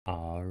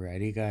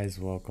Alrighty guys,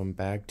 welcome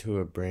back to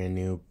a brand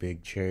new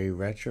Big Cherry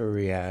Retro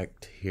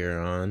React here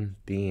on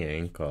The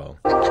Ankle.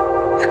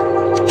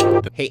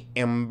 Hey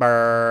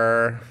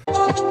Amber!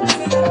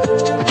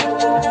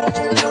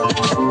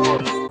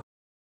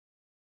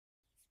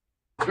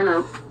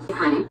 Hello,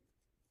 honey.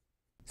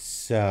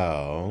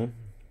 So,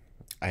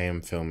 I am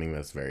filming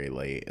this very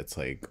late. It's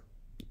like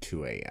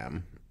 2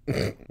 a.m.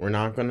 We're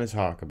not gonna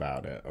talk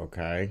about it,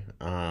 okay?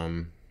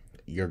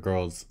 Your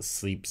girl's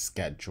sleep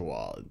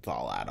schedule, it's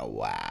all out of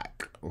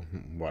whack.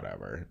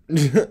 Whatever.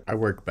 I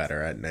work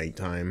better at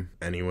nighttime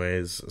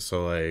anyways,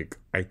 so like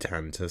I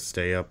tend to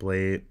stay up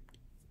late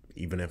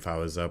even if I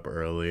was up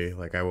early.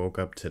 Like I woke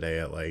up today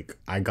at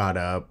I got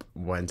up,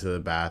 went to the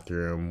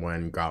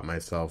bathroom, got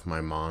myself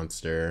my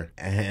monster,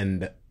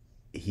 and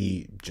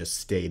he just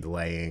stayed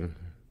laying,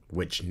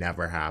 which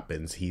never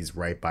happens. He's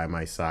right by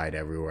my side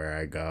everywhere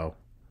I go,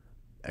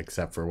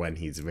 except for when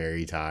he's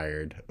very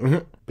tired.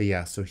 But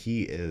yeah, so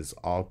he is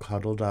all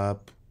cuddled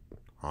up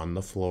on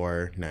the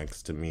floor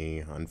next to me.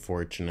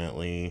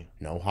 Unfortunately,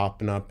 no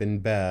hopping up in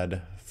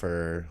bed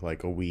for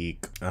like a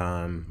week.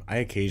 I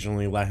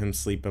occasionally let him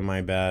sleep in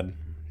my bed,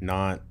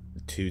 not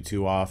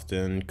too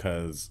often,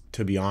 because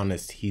to be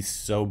honest, he's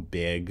so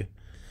big.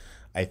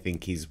 I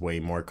think he's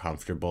way more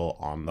comfortable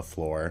on the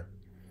floor.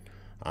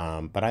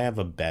 But I have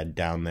a bed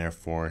down there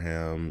for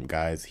him,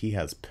 guys. He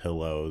has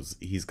pillows,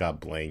 he's got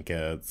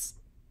blankets,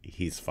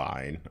 he's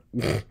fine.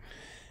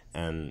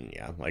 And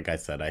yeah, like I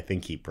said, I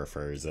think he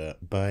prefers it.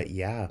 But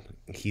yeah,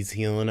 he's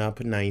healing up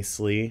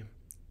nicely.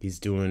 He's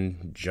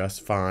doing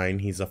just fine.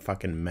 He's a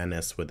fucking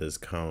menace with his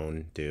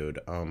cone, dude.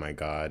 Oh my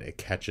god, it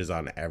catches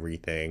on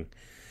everything.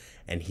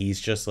 And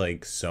he's just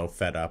like so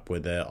fed up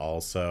with it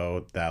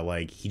also that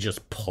like he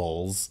just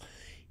pulls.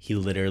 He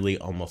literally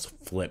almost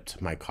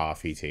flipped my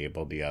coffee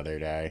table the other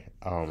day.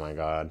 Oh my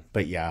god.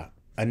 But yeah,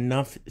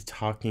 enough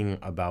talking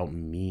about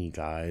me,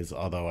 guys,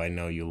 although I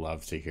know you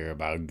love to hear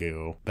about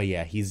Goo. But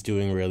yeah, he's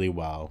doing really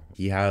well.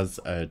 He has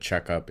a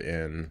checkup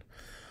in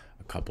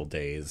a couple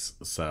days,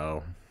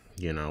 so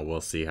we'll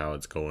see how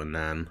it's going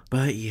then.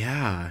 But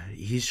yeah,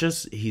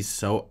 he's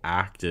so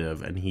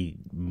active and he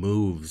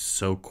moves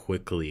so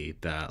quickly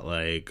that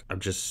like I'm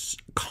just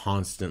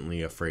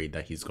constantly afraid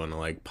that he's gonna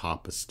like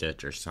pop a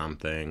stitch or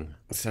something.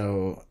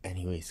 So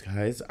anyways,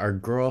 guys, our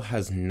girl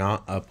has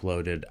not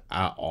uploaded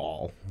at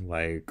all,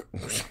 like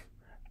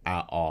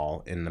at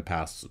all, in the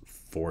past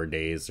 4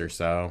 days or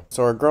so.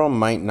 So our girl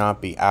might not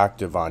be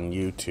active on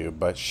YouTube,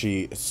 but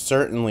she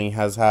certainly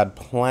has had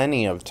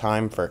plenty of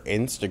time for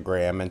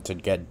Instagram and to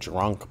get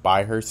drunk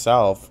by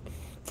herself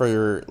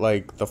for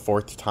like the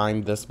 4th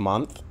time this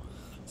month.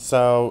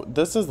 So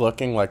this is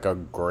looking like a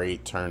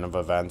great turn of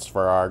events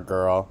for our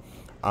girl.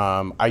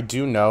 I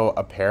do know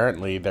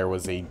apparently there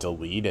was a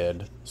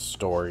deleted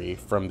story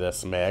from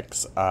this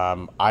mix.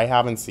 I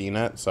haven't seen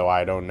it, so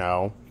I don't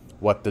know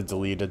what the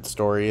deleted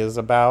story is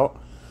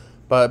about,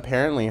 but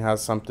apparently it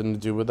has something to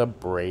do with a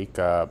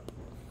breakup.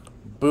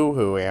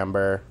 Boo-hoo,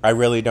 Amber. I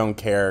really don't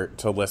care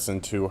to listen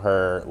to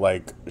her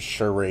like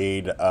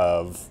charade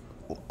of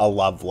a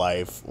love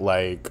life.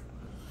 Like,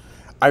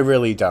 I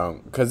really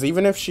don't, because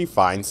even if she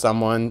finds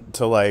someone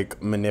to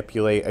like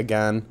manipulate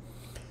again,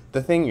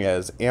 the thing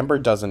is, Amber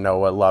doesn't know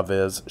what love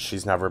is.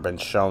 She's never been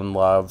shown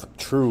love,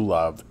 true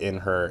love,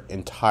 in her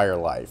entire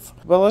life.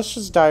 But let's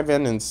just dive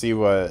in and see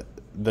what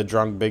the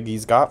drunk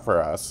Biggie's got for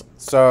us.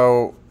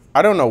 So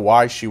I don't know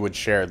why she would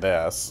share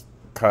this,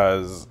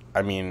 because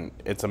I mean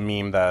it's a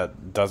meme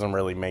that doesn't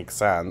really make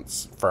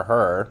sense for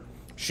her.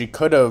 She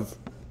could have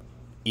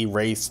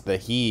erased the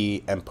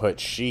he and put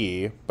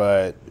she,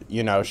 but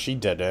she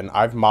didn't.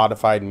 I've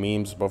modified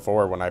memes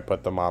before when I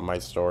put them on my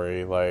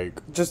story. Like,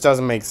 it just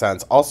doesn't make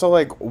sense. Also,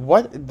 like,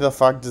 what the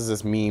fuck does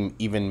this meme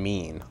even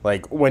mean?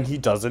 Like, when he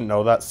doesn't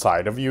know that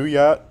side of you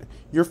yet?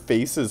 Your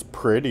face is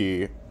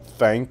pretty,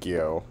 thank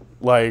you.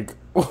 Like,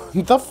 what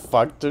the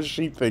fuck does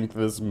she think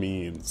this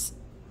means?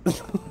 Bring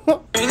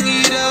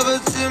it over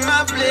to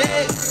my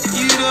plate.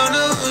 You don't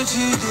know what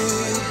you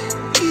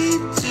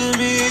did to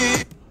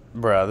me.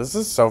 Bruh, this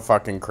is so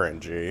fucking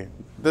cringy.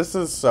 This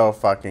is so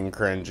fucking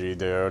cringy,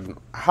 dude.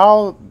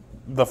 How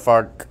the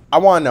fuck... I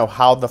want to know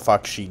how the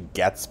fuck she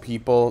gets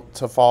people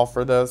to fall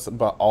for this,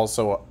 but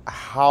also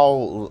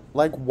how...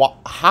 Like, what?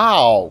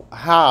 How?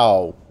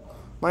 How?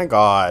 My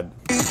god.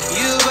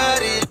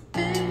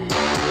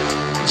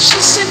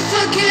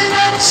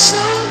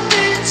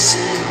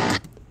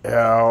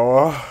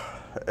 Ew.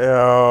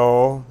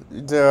 Ew.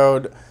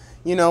 Dude.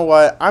 You know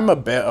what? I'm a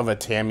bit of a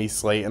Tammy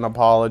Slayton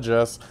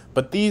apologist,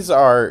 but these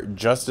are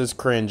just as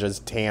cringe as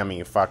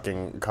Tammy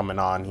fucking coming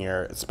on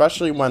here.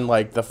 Especially when,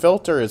 like, the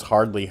filter is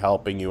hardly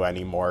helping you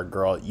anymore,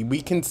 girl.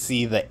 We can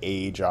see the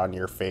age on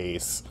your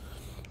face.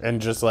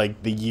 And just,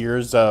 like, the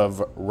years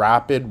of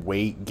rapid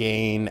weight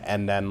gain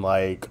and then,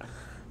 like,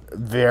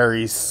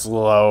 very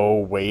slow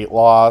weight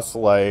loss.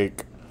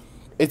 Like,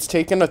 it's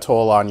taking a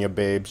toll on you,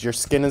 babes. Your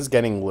skin is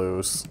getting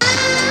loose.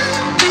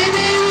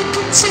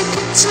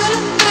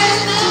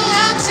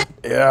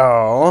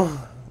 Ew.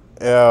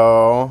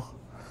 Ew.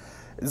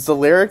 Is the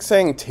lyric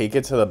saying take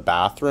it to the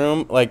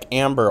bathroom? Like,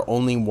 Amber,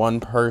 only one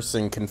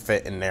person can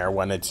fit in there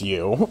when it's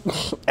you.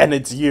 And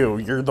it's you.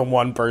 You're the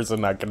one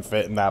person that can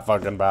fit in that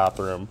fucking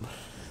bathroom.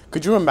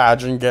 Could you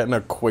imagine getting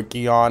a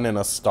quickie on in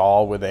a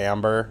stall with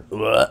Amber?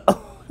 Ugh.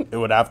 It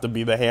would have to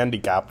be the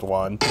handicapped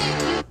one.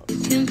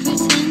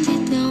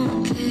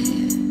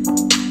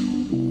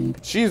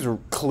 She's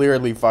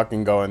clearly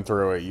fucking going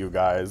through it, you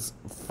guys.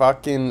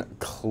 Fucking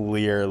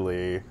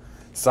clearly.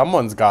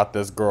 Someone's got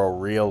this girl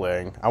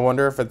reeling. I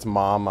wonder if it's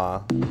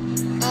Mama.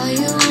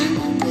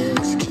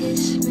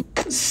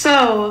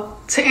 So,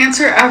 to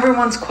answer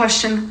everyone's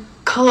question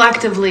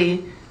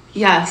collectively,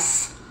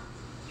 yes,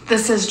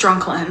 this is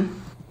Drunklin.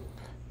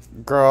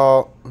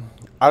 Girl,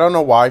 I don't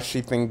know why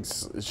she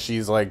thinks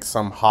she's like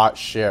some hot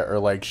shit or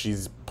like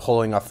she's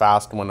pulling a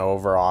fast one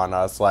over on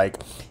us.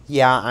 Like,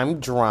 yeah, I'm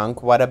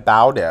drunk. What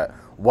about it?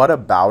 What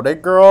about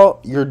it,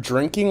 girl? You're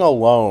drinking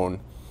alone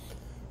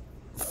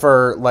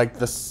for like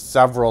the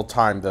several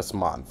time this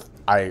month.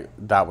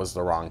 That was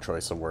the wrong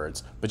choice of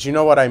words. But you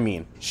know what I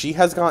mean. She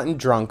has gotten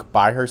drunk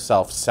by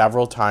herself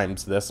several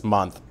times this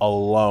month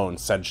alone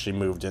since she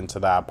moved into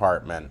that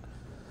apartment.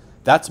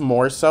 That's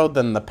more so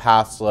than the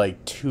past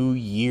like 2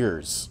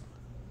 years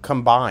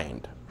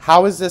combined.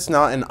 How is this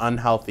not an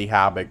unhealthy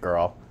habit,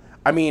 girl?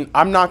 I mean,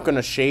 I'm not going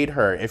to shade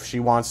her if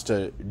she wants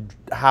to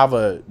have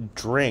a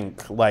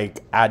drink,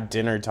 like, at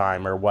dinner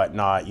time or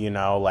whatnot, you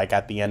know, like,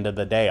 at the end of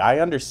the day. I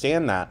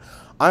understand that.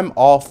 I'm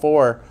all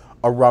for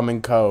a rum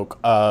and coke,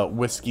 a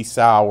whiskey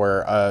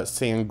sour, a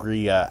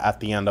sangria at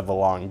the end of a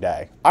long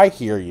day. I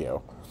hear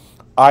you.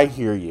 I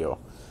hear you.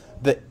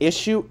 The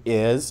issue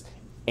is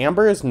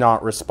Amber is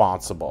not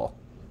responsible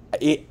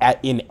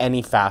in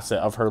any facet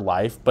of her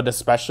life, but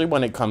especially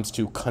when it comes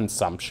to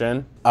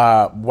consumption,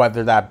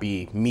 whether that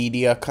be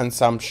media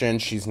consumption,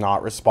 she's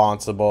not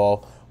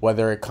responsible.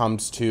 Whether it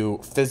comes to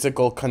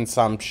physical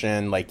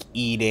consumption, like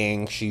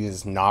eating, she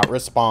is not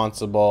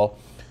responsible.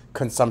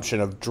 Consumption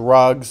of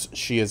drugs,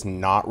 she is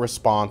not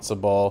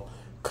responsible.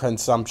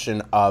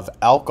 Consumption of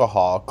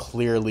alcohol,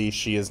 clearly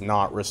she is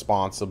not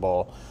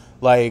responsible.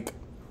 Like,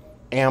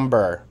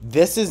 Amber,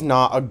 this is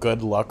not a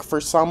good look for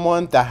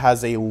someone that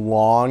has a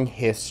long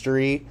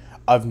history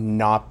of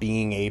not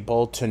being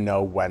able to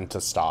know when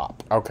to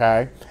stop,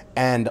 okay?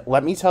 And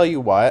let me tell you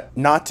what,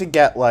 not to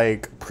get,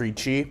 like,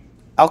 preachy,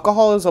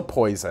 alcohol is a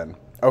poison,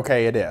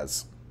 okay? It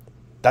is.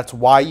 That's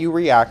why you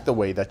react the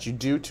way that you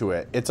do to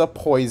it. It's a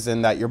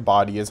poison that your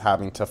body is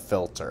having to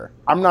filter.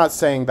 I'm not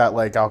saying that,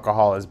 like,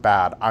 alcohol is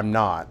bad. I'm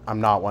not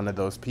one of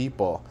those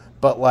people.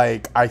 But,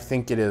 like, I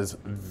think it is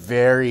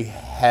very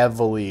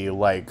heavily,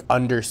 like,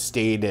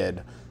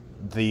 understated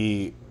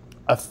the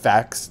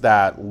effects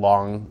that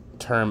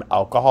long-term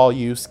alcohol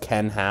use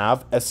can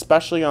have,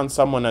 especially on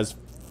someone as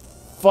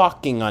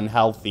fucking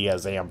unhealthy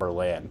as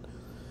Amberlynn.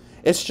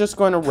 It's just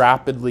going to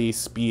rapidly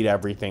speed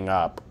everything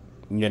up,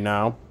 you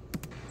know?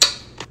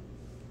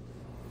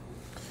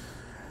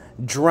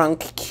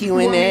 Drunk Q&A.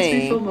 What makes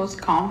me feel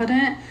most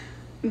confident?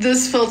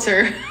 This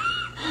filter.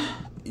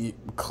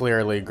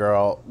 Clearly,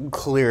 girl.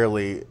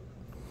 Clearly.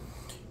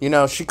 You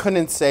know, she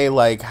couldn't say,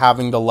 like,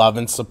 having the love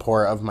and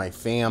support of my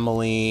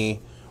family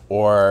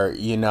or,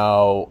 you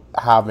know,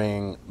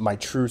 having my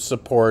true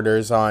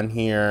supporters on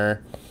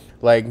here.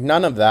 Like,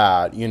 none of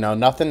that. You know,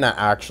 nothing that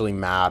actually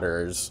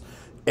matters.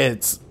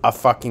 It's a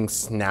fucking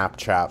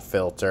Snapchat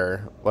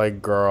filter.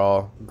 Like,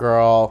 girl.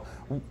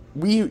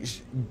 We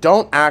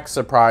don't act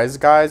surprised,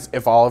 guys,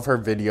 if all of her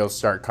videos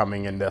start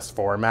coming in this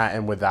format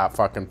and with that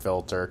fucking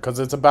filter, because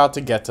it's about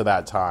to get to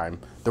that time.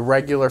 The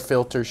regular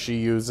filters she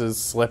uses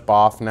slip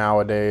off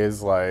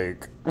nowadays,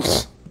 like...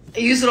 I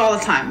use it all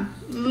the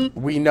time.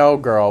 We know,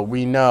 girl,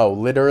 we know.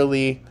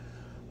 Literally,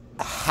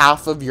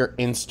 half of your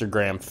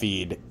Instagram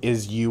feed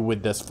is you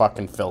with this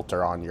fucking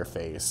filter on your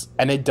face,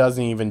 and it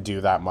doesn't even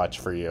do that much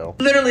for you.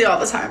 Literally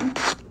all the time.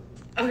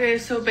 Okay,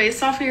 so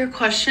based off of your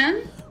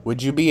question...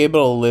 Would you be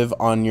able to live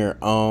on your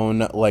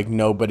own, like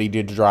nobody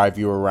to drive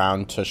you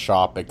around to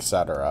shop,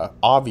 etc.?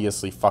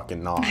 Obviously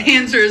fucking not. The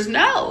answer is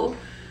no.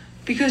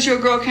 Because your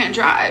girl can't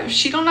drive.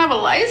 She don't have a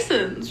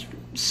license.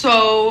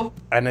 So...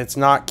 And it's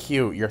not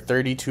cute. You're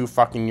 32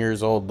 fucking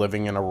years old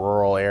living in a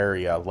rural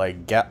area.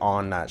 Like, get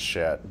on that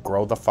shit.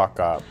 Grow the fuck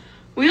up.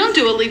 We don't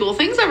do illegal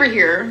things over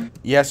here.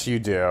 Yes, you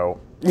do.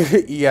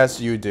 Yes,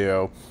 you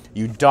do.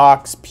 You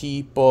dox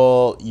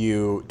people.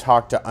 You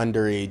talk to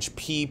underage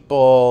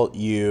people.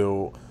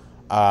 You...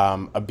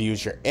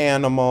 abuse your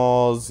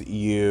animals,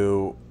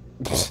 you...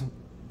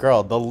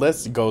 Girl, the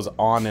list goes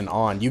on and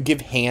on. You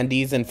give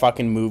handies in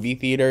fucking movie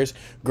theaters.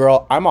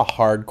 Girl, I'm a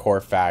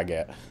hardcore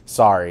faggot.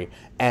 Sorry.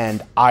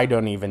 And I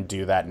don't even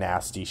do that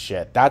nasty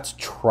shit. That's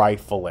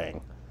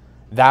trifling.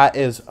 That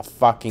is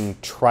fucking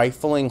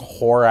trifling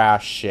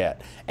whore-ass shit.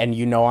 And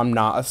you know I'm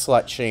not a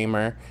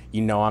slut-shamer.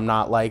 You know I'm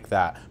not like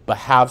that. But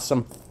have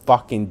some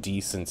fucking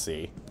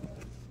decency.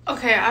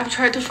 Okay, I've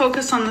tried to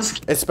focus on this.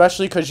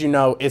 Especially because, you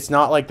know, it's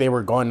not like they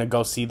were going to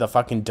go see the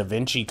fucking Da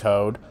Vinci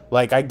Code.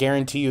 Like, I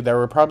guarantee you there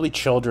were probably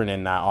children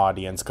in that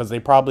audience because they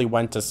probably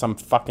went to some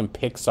fucking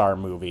Pixar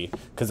movie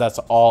because that's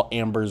all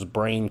Amber's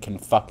brain can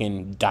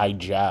fucking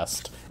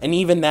digest. And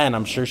even then,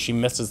 I'm sure she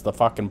misses the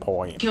fucking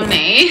point.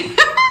 Q&A.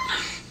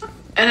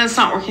 And it's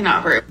not working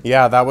out very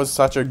Yeah, that was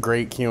such a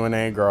great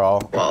Q&A,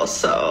 girl. well,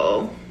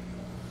 so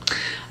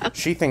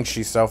She thinks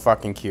she's so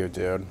fucking cute,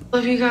 dude.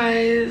 love you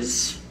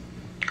guys.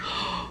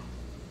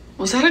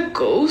 Was that a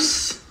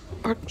ghost?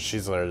 Or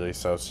She's literally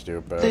so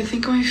stupid. I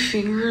think my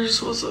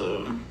fingers was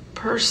a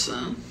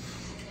person.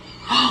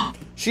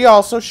 She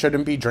also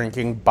shouldn't be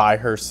drinking by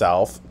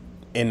herself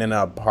in an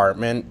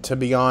apartment, to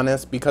be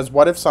honest, because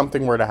what if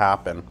something were to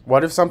happen?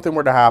 What if something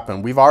were to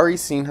happen? We've already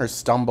seen her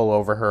stumble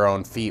over her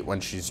own feet when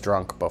she's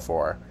drunk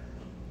before.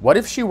 What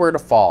if she were to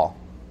fall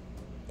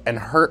and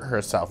hurt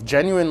herself,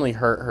 genuinely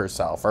hurt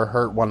herself, or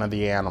hurt one of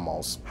the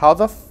animals? How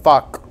the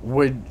fuck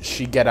would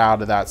she get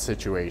out of that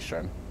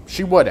situation?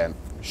 She wouldn't.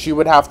 She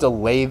would have to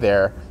lay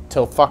there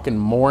till fucking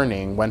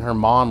morning when her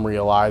mom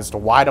realized,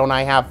 why don't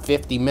I have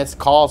 50 missed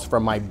calls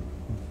from my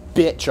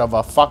bitch of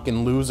a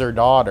fucking loser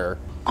daughter?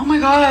 Oh my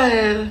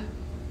god.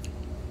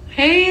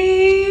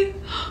 Hey,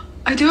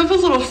 I do have a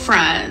little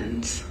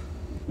friend.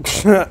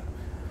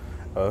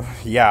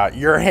 Yeah,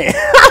 your hand.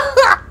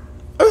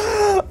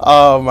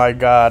 Oh my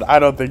god, I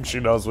don't think she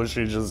knows what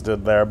she just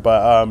did there,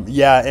 but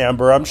yeah,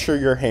 Amber, I'm sure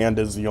your hand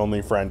is the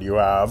only friend you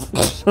have.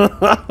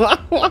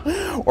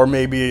 Or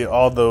maybe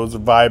all those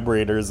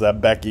vibrators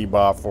that Becky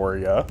bought for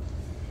you.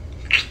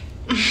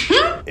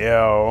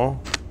 Ew.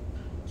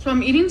 So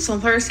I'm eating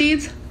sunflower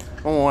seeds.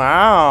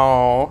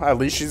 Wow, at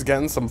least she's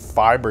getting some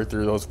fiber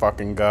through those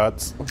fucking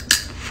guts.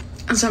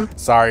 And so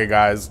Sorry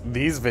guys,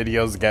 these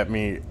videos get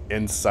me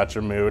in such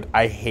a mood.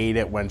 I hate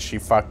it when she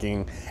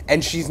fucking...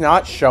 And she's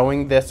not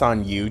showing this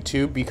on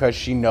YouTube because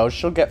she knows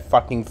she'll get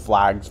fucking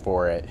flags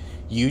for it.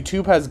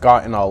 YouTube has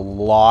gotten a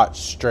lot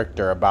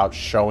stricter about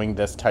showing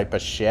this type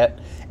of shit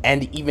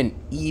and even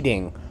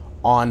eating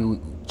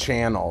on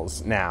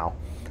channels now.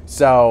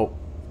 So,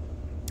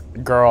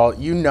 girl,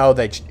 you know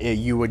that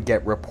you would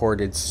get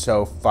reported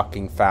so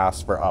fucking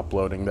fast for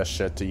uploading this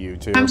shit to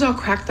YouTube. sometimes I'll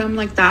crack them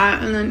like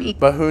that and then eat.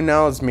 But who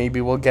knows, maybe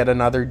we'll get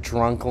another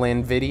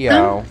Drunkland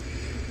video.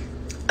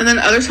 And then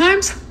other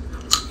times,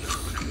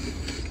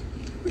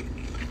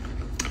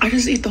 I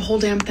just eat the whole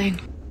damn thing.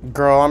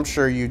 Girl, I'm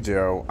sure you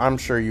do. I'm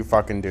sure you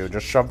fucking do.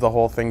 Just shove the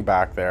whole thing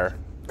back there.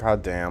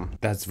 God damn.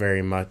 That's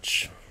very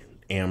much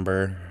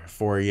Amber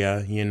for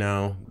you, you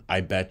know?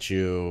 I bet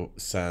you,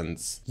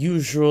 since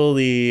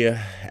usually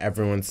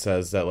everyone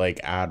says that like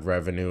ad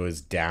revenue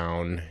is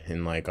down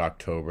in like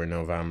October,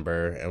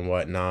 November and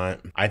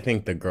whatnot. I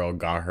think the girl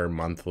got her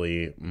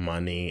monthly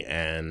money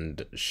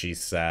and she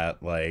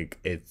set like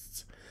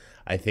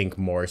I think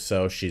more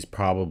so she's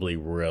probably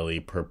really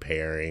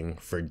preparing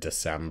for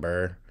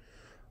December,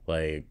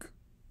 like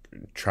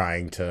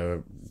trying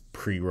to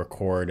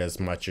pre-record as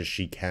much as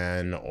she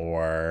can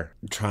or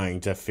trying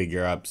to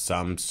figure up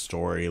some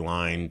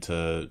storyline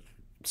to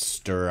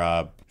stir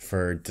up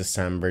for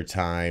December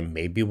time.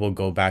 Maybe we'll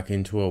go back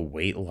into a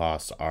weight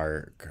loss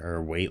arc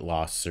or weight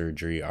loss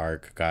surgery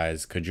arc,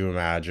 guys. Could you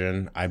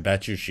imagine? I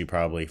bet you she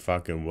probably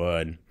fucking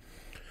would.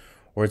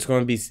 Or it's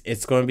going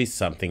to be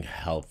something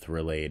health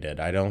related.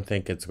 I don't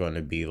think it's going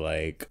to be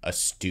like a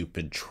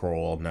stupid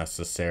troll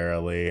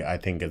necessarily. I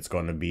think it's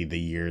going to be the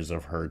years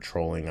of her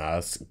trolling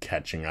us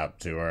catching up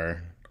to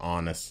her.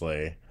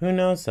 Honestly, who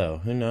knows though?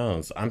 Who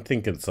knows? I'm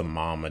thinking some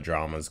mama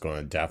drama is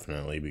going to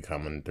definitely be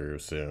coming through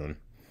soon.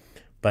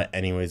 But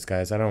anyways,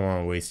 guys, I don't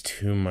want to waste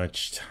too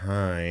much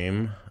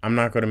time. I'm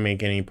not going to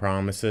make any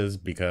promises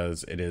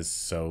because it is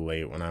so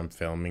late when I'm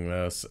filming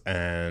this.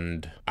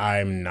 And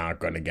I'm not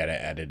going to get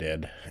it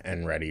edited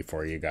and ready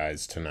for you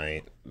guys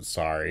tonight.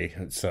 Sorry.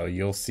 So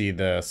you'll see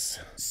this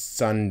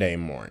Sunday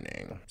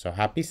morning. So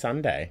happy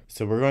Sunday.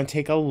 So we're going to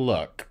take a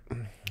look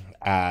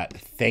at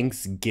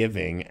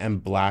Thanksgiving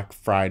and Black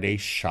Friday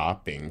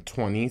shopping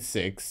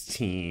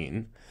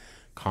 2016.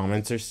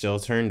 Comments are still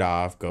turned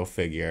off. Go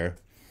figure.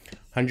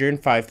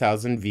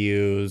 105,000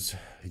 views.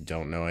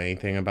 Don't know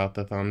anything about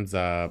the thumbs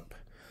up.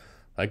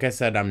 Like I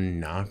said,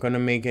 I'm not going to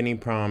make any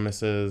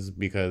promises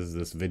because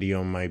this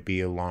video might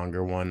be a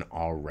longer one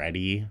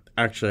already.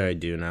 Actually, I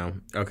do know.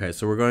 Okay,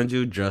 so we're going to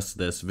do just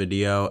this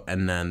video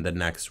and then the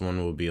next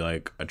one will be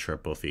like a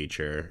triple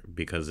feature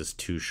because it's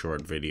 2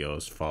 short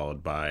videos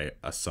followed by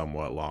a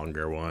somewhat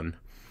longer one.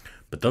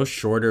 But those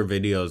shorter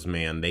videos,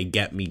 man, they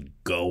get me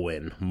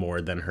going more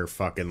than her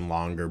fucking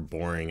longer,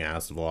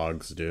 boring-ass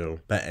vlogs do.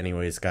 But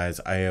anyways, guys,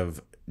 I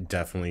have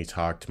definitely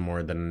talked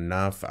more than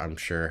enough. I'm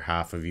sure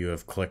half of you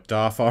have clicked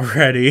off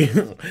already.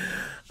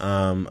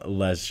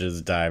 Let's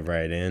just dive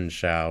right in,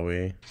 shall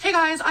we? Hey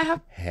guys, I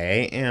have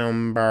Hey,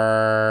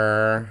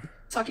 Amber.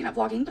 sucking at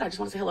vlogging, but I just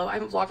want to say hello. I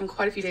haven't vlogged in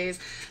quite a few days.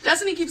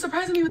 Destiny keeps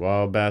surprising me with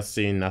Well,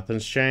 bestie,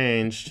 nothing's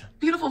changed.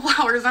 beautiful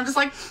flowers. I'm just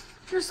like,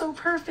 you're so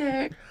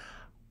perfect.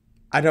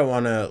 I don't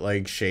want to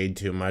like shade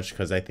too much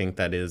because I think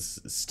that is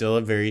still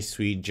a very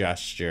sweet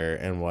gesture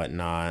and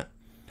whatnot.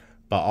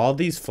 But all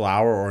these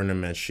flower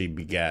ornaments she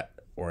beget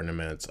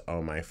ornaments.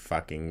 Oh my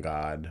fucking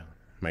god.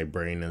 My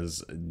brain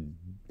is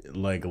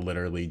like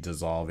literally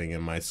dissolving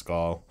in my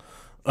skull.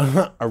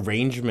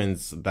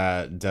 Arrangements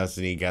that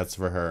Destiny gets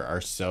for her are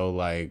so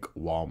like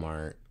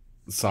Walmart.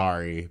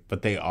 Sorry,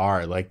 but they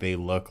are. Like, they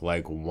look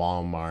like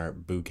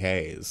Walmart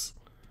bouquets.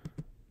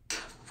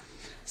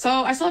 So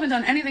I still haven't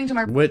done anything to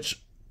my...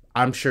 Which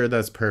I'm sure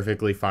that's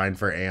perfectly fine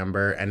for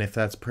Amber. And if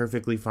that's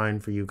perfectly fine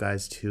for you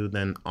guys too,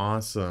 then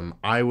awesome.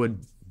 I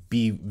would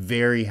be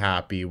very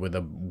happy with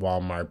a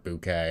Walmart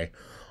bouquet.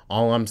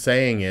 All I'm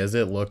saying is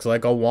it looks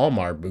like a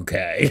Walmart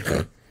bouquet.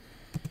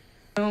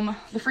 The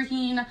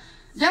freaking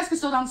desk is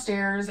still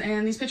downstairs,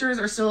 and these pictures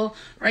are still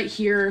right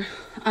here.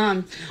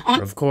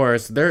 Of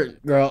course,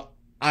 girl,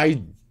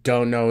 I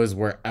don't know as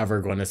we're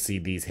ever going to see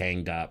these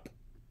hanged up.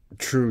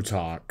 True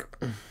talk.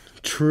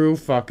 True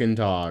fucking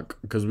talk.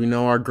 Because we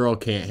know our girl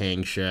can't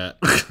hang shit.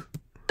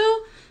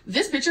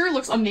 This picture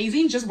looks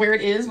amazing just where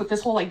it is with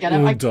this whole like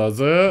getup.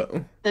 Does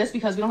it? This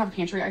because we don't have a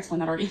pantry. I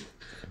explained that already.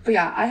 But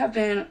yeah, I have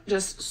been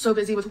just so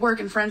busy with work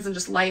and friends and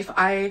just life.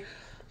 I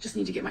just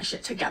need to get my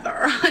shit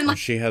together. And like,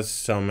 she has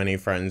so many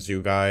friends,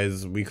 you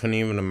guys. We couldn't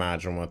even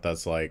imagine what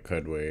that's like,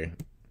 could we?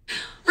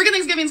 Freaking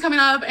Thanksgiving's coming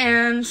up,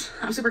 and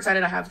I'm super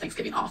excited. I have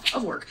Thanksgiving off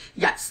of work.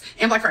 Yes.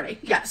 And Black Friday.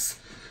 Yes.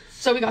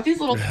 So we got these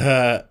little...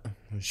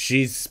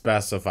 She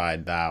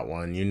specified that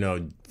one, you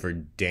know, for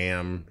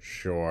damn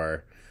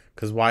sure.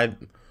 Because why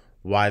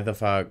the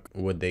fuck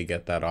would they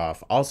get that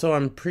off? Also,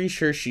 I'm pretty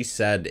sure she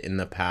said in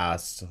the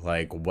past,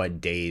 like, what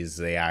days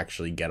they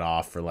actually get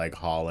off for, like,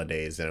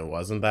 holidays. And it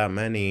wasn't that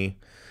many.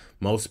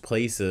 Most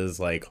places,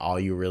 like, all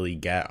you really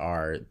get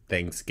are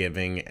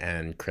Thanksgiving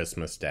and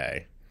Christmas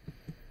Day.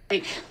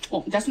 Like,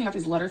 well, Destiny got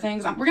these letter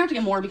things. We're gonna have to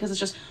get more because it's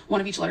just one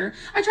of each letter.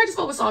 I tried to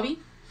spell wasabi.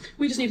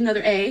 We just need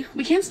another A.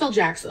 We can spell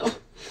Jax, though.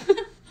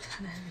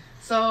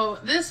 So,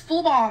 this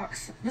full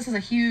box, this is a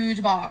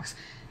huge box,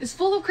 is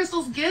full of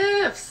Crystal's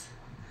gifts.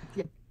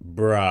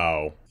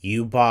 Bro,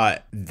 you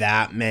bought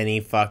that many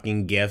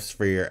fucking gifts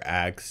for your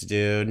ex,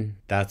 dude?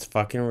 That's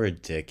fucking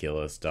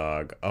ridiculous,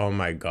 dog. Oh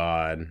my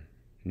god.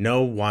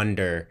 No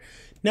wonder.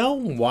 No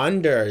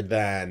wonder,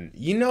 then.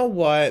 You know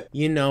what?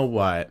 You know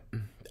what?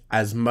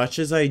 As much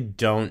as I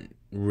don't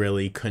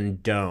really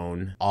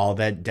condone all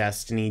that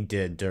Destiny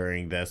did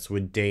during this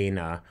with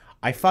Dana,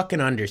 I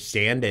fucking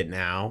understand it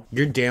now.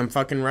 You're damn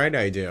fucking right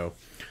I do.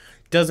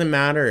 Doesn't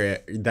matter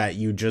that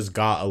you just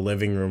got a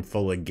living room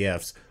full of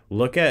gifts.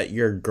 Look at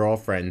your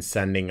girlfriend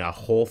sending a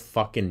whole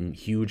fucking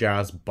huge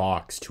ass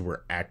box to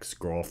her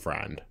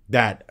ex-girlfriend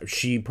that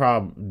she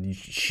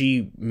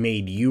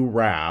made you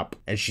wrap,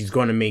 and she's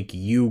going to make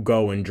you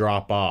go and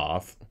drop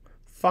off.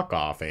 Fuck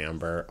off,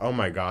 Amber. Oh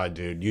my god,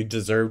 dude. You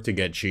deserve to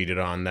get cheated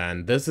on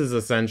then. This is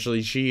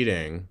essentially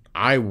cheating.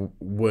 I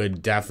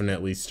would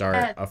definitely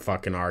start a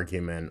fucking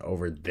argument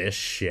over this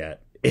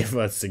shit if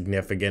a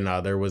significant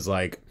other was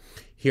like,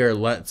 here,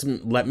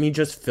 let me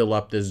just fill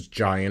up this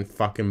giant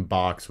fucking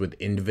box with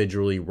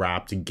individually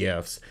wrapped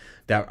gifts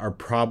that are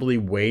probably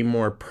way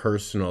more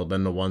personal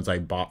than the ones I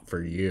bought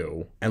for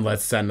you, and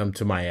let's send them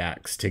to my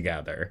ex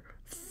together.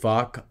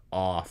 Fuck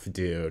off,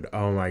 dude.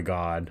 Oh my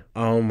god.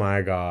 Oh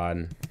my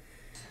god.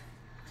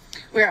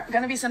 We're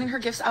gonna be sending her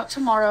gifts out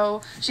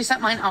tomorrow. She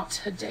sent mine out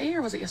today,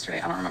 or was it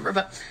yesterday? I don't remember,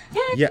 but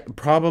yeah. Yeah,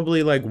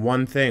 probably like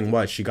one thing.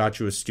 What, she got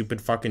you a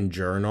stupid fucking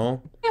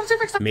journal? Yeah, I'm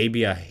super excited.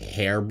 Maybe a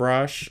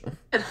hairbrush?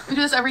 We do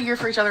this every year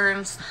for each other,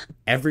 and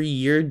every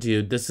year,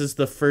 dude. This is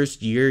the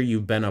first year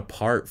you've been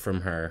apart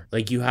from her.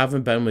 Like, you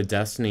haven't been with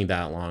Destiny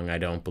that long, I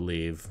don't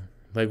believe.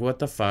 Like, what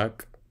the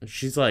fuck?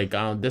 She's like,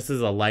 oh, this is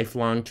a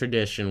lifelong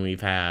tradition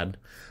we've had.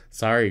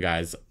 Sorry,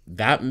 guys.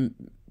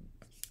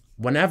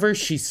 Whenever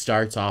she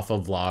starts off a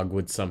vlog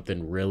with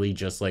something really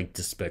just, like,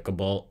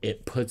 despicable,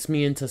 it puts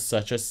me into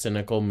such a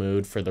cynical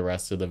mood for the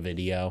rest of the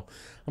video.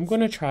 I'm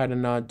gonna try to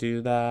not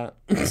do that.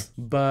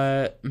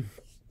 But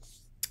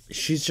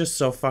she's just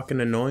so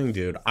fucking annoying,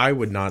 dude. I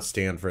would not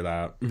stand for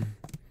that.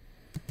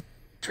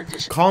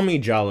 tradition. Call me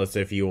jealous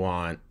if you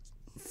want.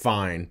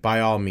 Fine, by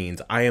all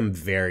means. I am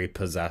very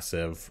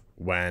possessive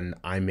when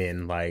I'm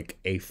in, like,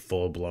 a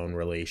full-blown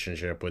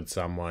relationship with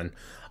someone.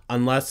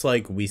 Unless,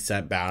 like, we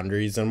set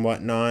boundaries and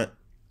whatnot,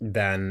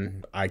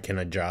 then I can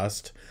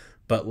adjust.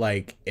 But,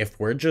 like, if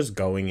we're just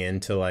going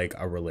into, like,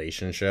 a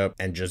relationship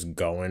and just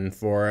going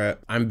for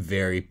it, I'm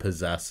very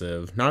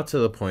possessive. Not to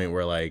the point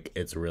where, like,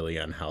 it's really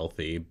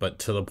unhealthy, but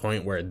to the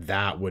point where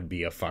that would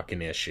be a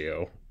fucking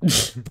issue.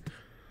 It's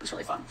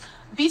really fun.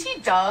 BT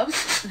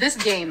dubs this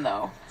game,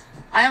 though.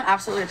 I am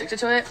absolutely addicted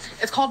to it.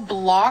 It's called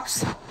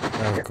Blocks.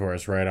 Of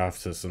course, right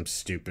off to some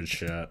stupid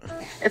shit.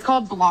 It's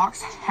called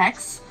Blocks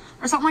Hex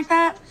or something like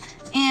that.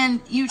 And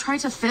you try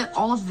to fit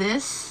all of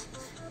this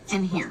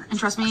in here. And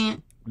trust me.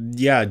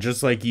 Yeah,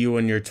 just like you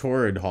and your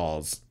torrid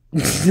halls.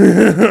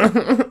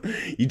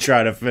 You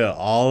try to fit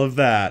all of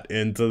that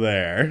into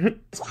there.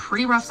 It's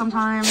pretty rough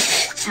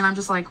sometimes. And I'm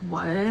just like,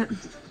 what?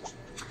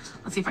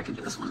 Let's see if I can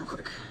do this one real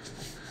quick.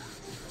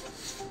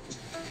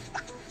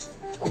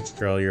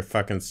 Girl, your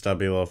fucking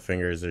stubby little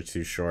fingers are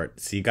too short.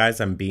 See, guys,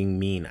 I'm being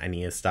mean. I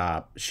need to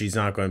stop. She's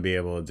not going to be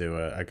able to do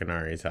it. I can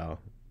already tell.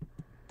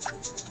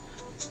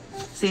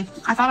 See,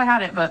 I thought I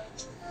had it, but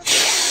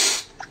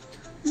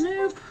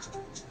nope.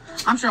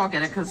 I'm sure I'll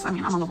get it because, I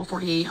mean, I'm on level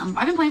 48.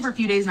 I've been playing for a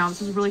few days now.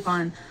 This is really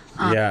fun.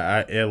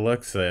 Yeah, it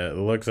looks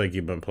like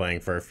you've been playing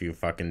for a few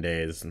fucking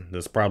days.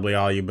 That's probably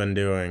all you've been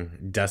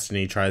doing.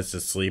 Destiny tries to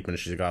sleep and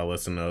she's got to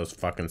listen to those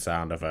fucking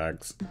sound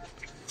effects.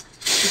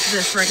 It's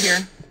this right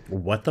here.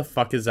 What the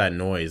fuck is that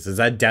noise? Is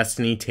that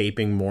Destiny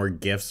taping more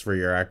gifts for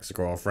your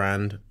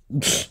ex-girlfriend?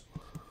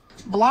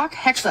 Block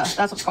Hexa. That's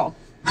what it's called.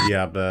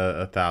 Yeah,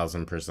 but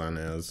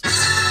 1000% is.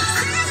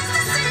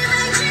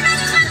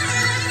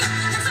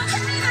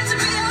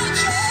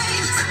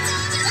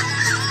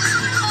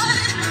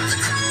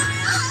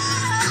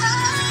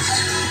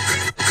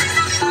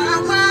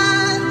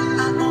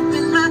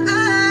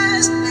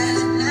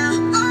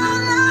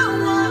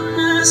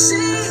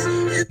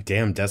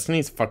 Damn,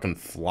 Destiny's fucking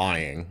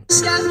flying.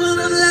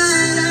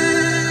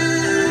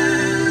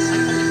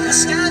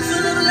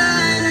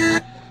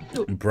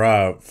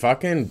 Bruh,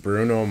 fucking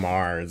Bruno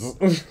Mars.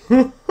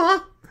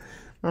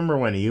 Remember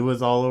when he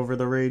was all over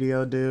the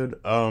radio, dude?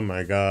 Oh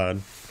my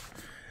god.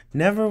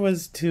 Never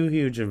was too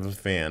huge of a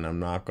fan, I'm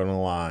not gonna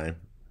lie.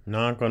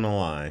 Not gonna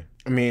lie.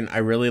 I mean, I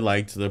really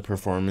liked the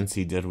performance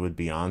he did with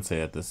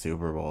Beyonce at the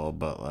Super Bowl,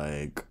 but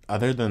like,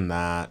 other than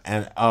that,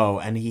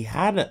 and he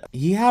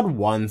had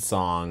one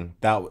song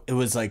that it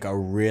was like a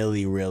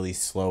really, really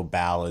slow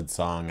ballad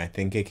song. I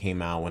think it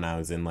came out when I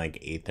was in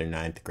like 8th or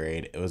 9th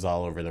grade. It was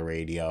all over the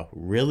radio.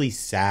 Really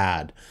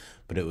sad,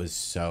 but it was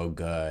so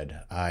good.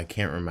 I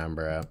can't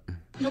remember it.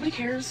 Nobody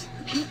cares.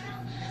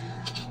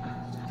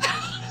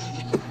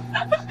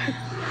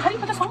 How do you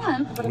put this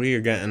on? We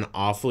are getting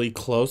awfully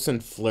close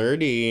and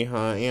flirty,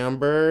 huh,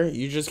 Amber?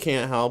 You just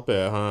can't help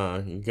it,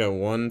 huh? You get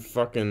one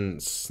fucking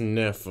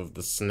sniff of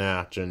the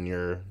snatch and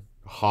you're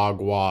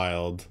hog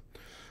wild.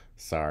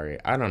 Sorry,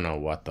 I don't know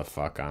what the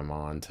fuck I'm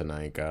on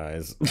tonight,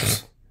 guys.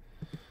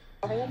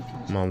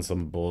 I'm on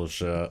some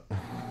bullshit.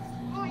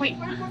 Wait,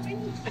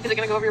 is it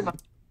gonna go over your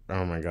butt?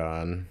 Oh my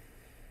god.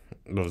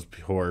 Those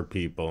poor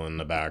people in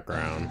the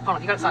background. Hold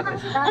on, you gotta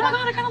sideways. Oh my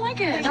god, I kinda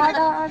like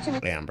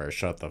it. Amber,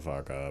 shut the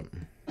fuck up.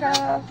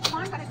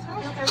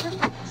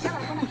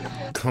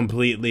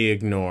 Completely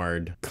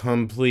ignored.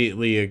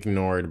 Completely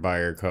ignored by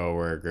her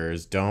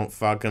coworkers. Don't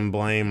fucking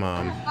blame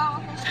them.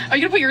 Are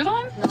you gonna put yours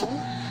on? No.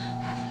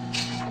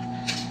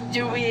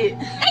 Do we?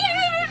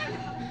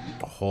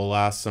 Whole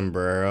ass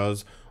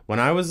sombreros. When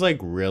I was like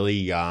really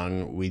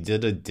young, we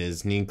did a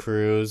Disney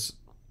cruise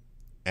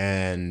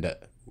and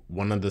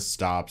one of the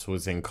stops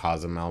was in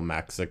Cozumel,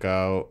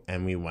 Mexico,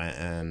 and we went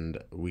and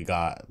we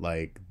got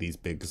like these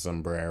big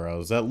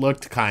sombreros that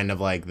looked kind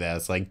of like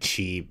this, like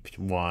cheap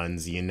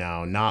ones, you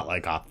know, not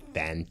like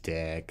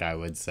authentic, I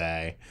would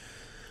say.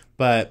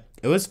 But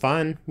it was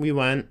fun. We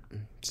went.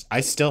 I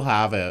still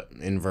have it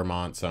in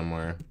Vermont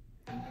somewhere.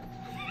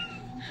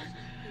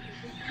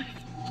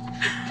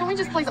 Can we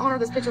just please honor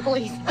this picture,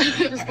 please?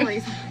 Just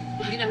please.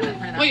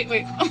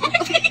 Wait.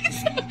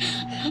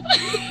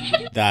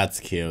 That's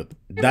cute.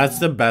 That's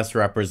the best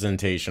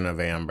representation of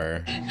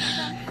Amber. Do you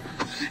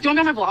want to be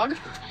on my vlog?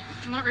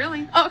 Not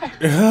really. Oh,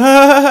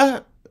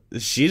 okay.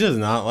 She does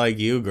not like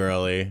you,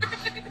 girly.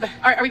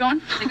 Alright, are we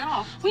going? Take it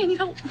off. Wait, I need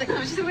help.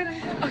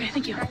 Okay,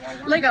 thank you.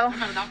 Lego. I'm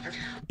not a doctor.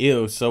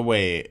 Ew, so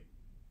wait.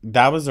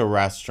 That was a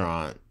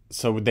restaurant.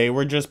 So they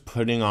were just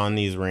putting on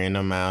these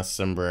random ass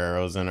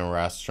sombreros in a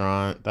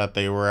restaurant that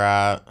they were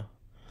at.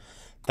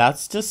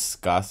 That's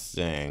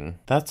disgusting.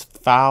 That's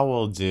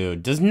foul,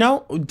 dude. Does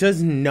no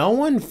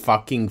one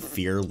fucking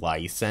fear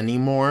lice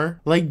anymore?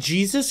 Like,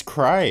 Jesus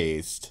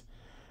Christ.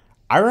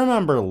 I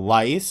remember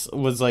lice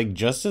was like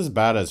just as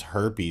bad as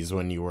herpes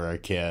when you were a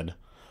kid.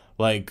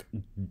 Like,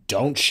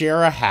 don't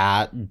share a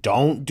hat,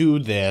 don't do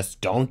this,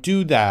 don't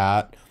do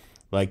that.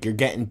 Like, you're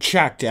getting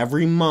checked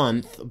every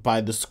month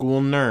by the school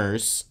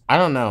nurse. I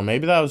don't know,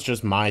 maybe that was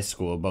just my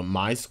school, but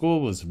my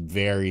school was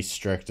very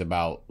strict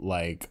about,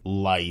 like,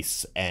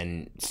 lice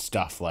and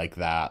stuff like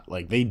that.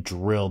 Like, they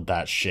drilled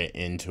that shit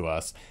into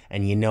us.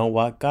 And you know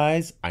what,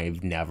 guys?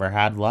 I've never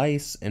had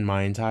lice in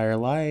my entire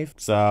life.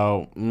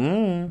 So,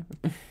 Oh.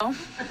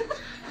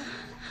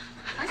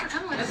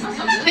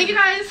 Thank you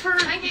guys for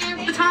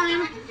the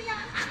time.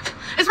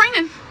 It's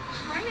raining.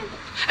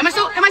 Am I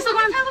still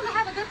going? Tell them to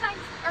have a good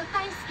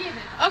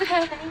Thanksgiving.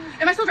 Okay.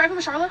 Am I still driving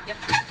with Charlotte? Yep.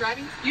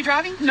 Driving? You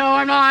driving? No,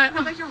 I'm not.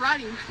 I think you're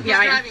riding. Yeah,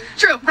 I am. Driving.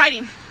 True,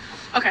 riding.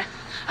 Okay.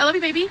 I love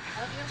you, baby.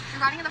 I love you.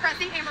 You're riding in the front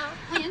seat,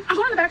 Amberlynn. I'm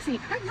going in the back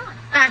seat. No, you're not.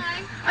 Back.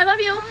 Bye. I love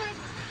you. Bye.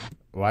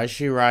 why is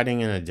she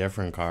riding in a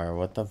different car?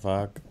 What the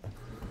fuck?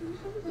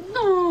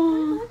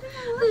 Oh.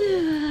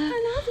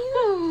 I love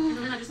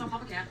you. I just saw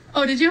Papa Cat.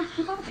 Oh, did you?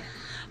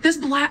 This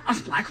black. I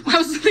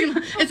was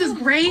thinking. It's this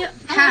gray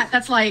cat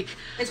that's like.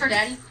 It's for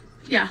daddy.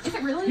 Yeah. Is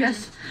it really?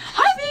 Yes.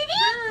 Hi, baby.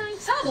 Hi.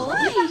 So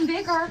he's gotten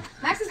bigger.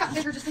 Max has gotten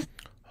bigger just.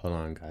 Hold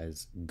on,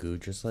 guys. Goo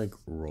just like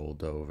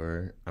rolled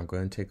over. I'm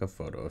going to take a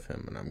photo of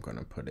him and I'm going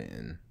to put it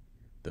in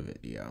the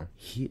video.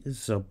 He is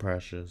so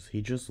precious.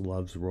 He just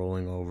loves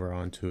rolling over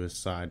onto his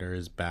side or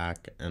his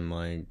back and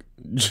like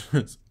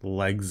just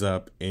legs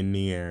up in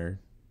the air.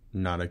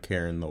 Not a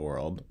care in the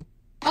world.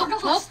 Oh.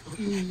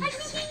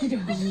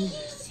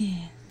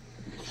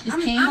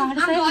 I'm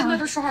glad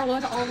Mother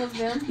Charlotte, all of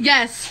them.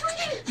 Yes.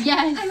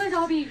 Yes. Hey, look,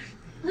 Dobby.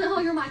 Oh,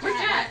 you're my Where's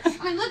cat.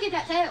 Jack? I mean, look at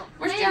that tail.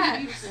 Where's Man, Jack?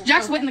 beautiful.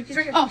 Jack's wet in the... He's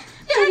right here. Oh,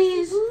 There he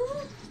is.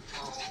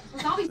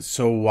 Well, Dobby.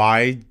 So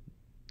why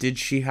did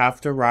she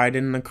have to ride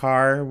in the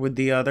car with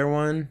the other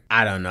one?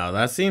 I don't know.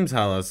 That seems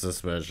hella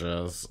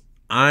suspicious.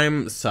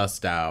 I'm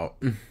sussed out.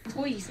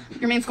 Squeeze.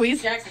 your man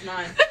Squeeze? Jax is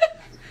mine.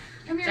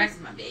 Come here. Jax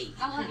is my baby.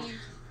 I love you.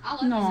 I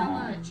love you No. so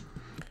much.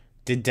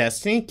 Did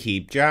Destiny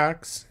keep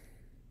Jax?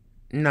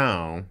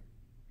 No.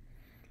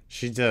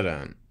 She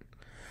didn't.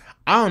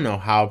 I don't know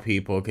how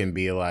people can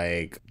be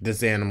like,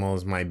 this animal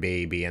is my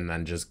baby, and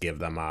then just give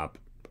them up.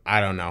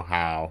 I don't know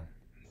how.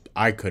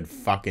 I could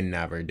fucking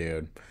never,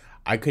 dude.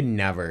 I could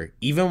never.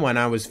 Even when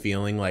I was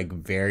feeling like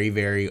very,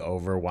 very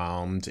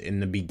overwhelmed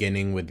in the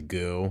beginning with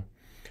Goo.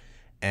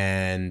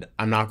 And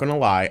I'm not gonna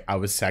lie, I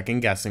was second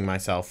guessing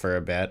myself for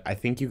a bit. I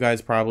think you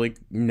guys probably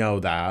know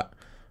that.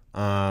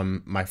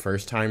 My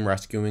first time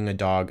rescuing a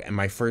dog and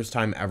my first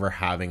time ever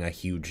having a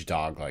huge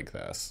dog like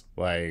this.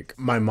 Like,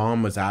 my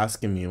mom was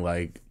asking me,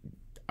 like,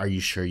 are you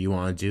sure you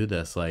want to do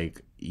this?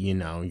 Like, you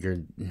know,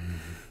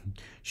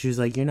 she was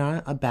like, you're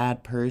not a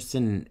bad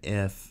person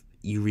if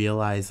you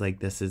realize, like,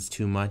 this is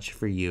too much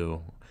for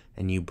you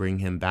and you bring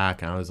him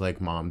back. And I was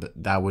like, Mom,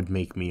 that would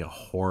make me a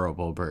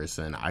horrible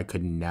person. I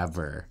could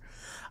never.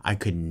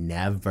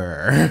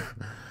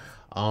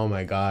 Oh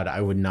my God, I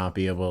would not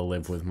be able to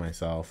live with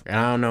myself. And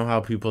I don't know how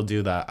people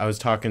do that. I was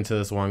talking to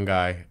this one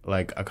guy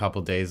like a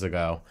couple days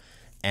ago,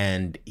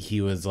 and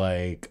he was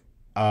like,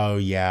 oh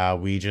yeah,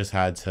 we just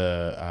had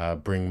to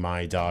bring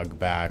my dog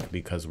back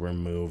because we're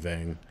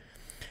moving.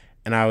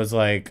 And I was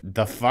like,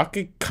 the fuck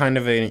kind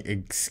of an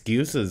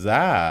excuse is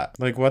that?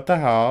 Like, what the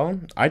hell?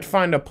 I'd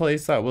find a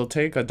place that will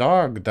take a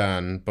dog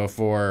then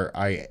before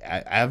I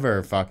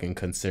ever fucking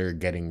consider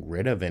getting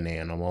rid of an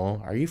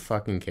animal. Are you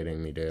fucking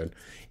kidding me, dude?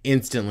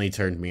 Instantly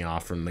turned me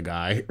off from the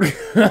guy.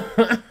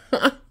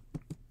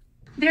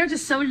 They're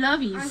just so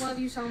lovies. I love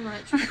you so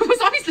much.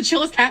 Wasabi's the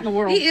chillest cat in the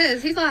world. He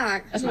is. He's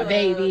like, That's my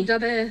baby. the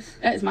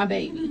best. That is my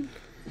baby.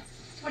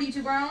 What are you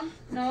two brown?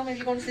 No, maybe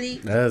you're going to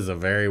sleep. That is a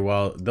very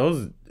well...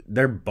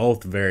 They're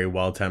both very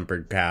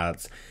well-tempered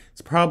cats.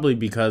 It's probably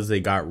because they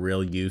got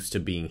real used to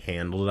being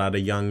handled at a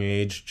young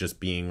age, just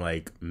being,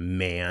 like,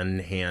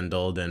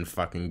 man-handled and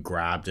fucking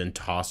grabbed and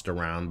tossed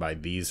around by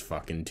these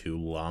fucking two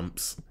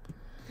lumps.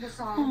 The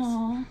sobs.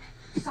 Aww.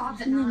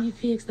 Sobs at And then night. you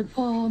fix the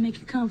paw, make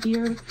it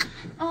comfier.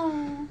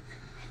 Oh.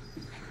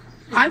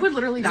 I would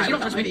literally die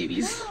without my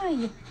babies.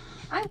 Why?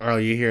 Oh,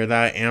 you hear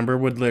that? Amber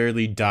would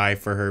literally die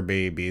for her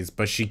babies,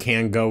 but she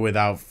can't go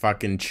without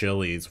fucking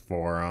chilies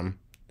for them.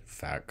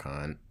 Fat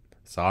cunt.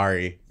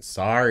 Sorry.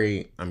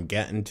 I'm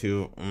getting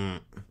to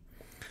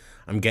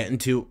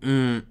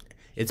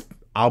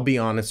I'll be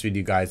honest with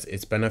you guys,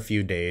 it's been a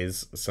few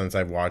days since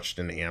I've watched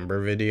an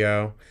Amber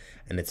video,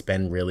 and it's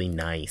been really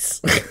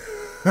nice.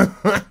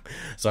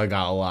 So I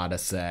got a lot to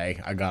say.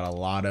 I got a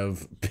lot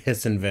of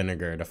piss and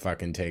vinegar to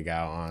fucking take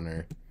out on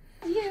her.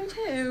 You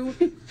too.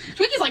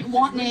 Twinkies like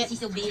wanting it.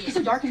 He's so big. It's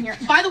so dark in here.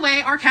 By the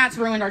way, our cats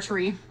ruined our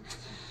tree.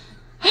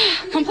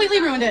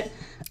 Completely ruined it.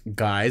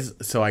 Guys,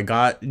 so I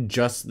got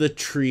just the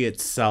tree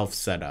itself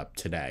set up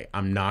today.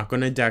 I'm not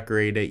going to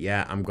decorate it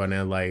yet. I'm going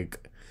to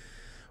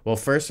well,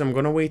 first I'm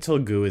going to wait till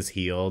Goo is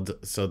healed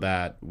so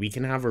that we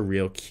can have a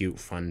real cute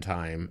fun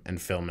time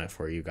and film it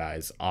for you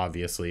guys.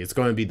 Obviously, it's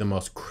going to be the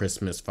most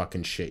Christmas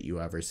fucking shit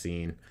you ever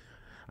seen.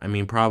 I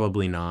mean,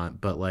 probably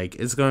not, but like,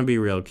 it's going to be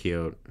real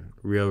cute.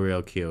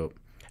 Real cute.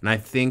 And I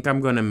think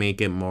I'm going to make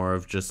it more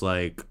of just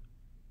like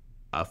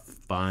a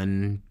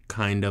fun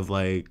kind of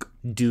like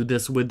do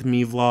this with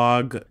me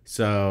vlog.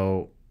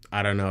 So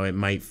I don't know,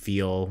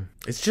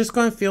 it's just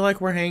gonna feel like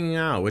we're hanging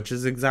out, which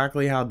is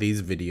exactly how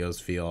these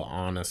videos feel,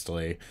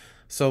 honestly.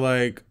 So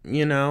like,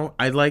 you know,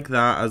 I like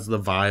that as the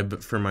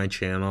vibe for my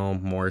channel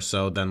more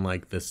so than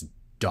like this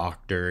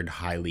doctored,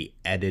 highly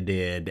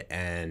edited,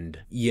 and,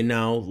 you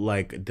know,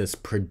 like this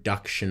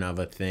production of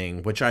a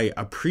thing, which I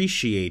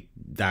appreciate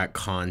that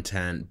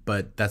content,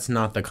 but that's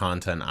not the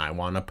content I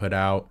want to put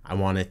out. I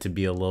want it to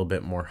be a little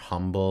bit more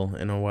humble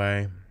in a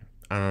way.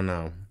 I don't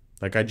know.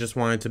 Like, I just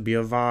want it to be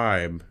a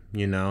vibe,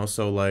 you know?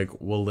 So, like,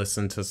 we'll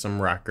listen to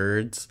some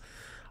records.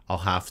 I'll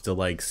have to,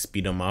 like,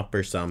 speed them up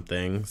or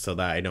something so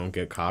that I don't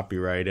get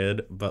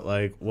copyrighted. But,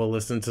 like, we'll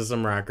listen to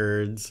some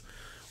records.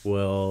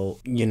 We'll,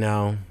 you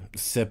know,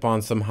 sip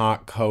on some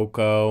hot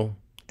cocoa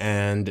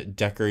and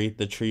decorate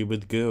the tree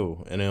with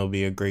Goo. And it'll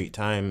be a great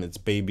time. It's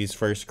baby's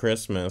first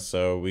Christmas,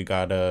 so we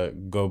gotta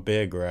go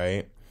big,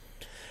 right?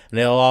 And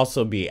it'll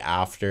also be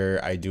after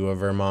I do a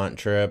Vermont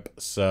trip,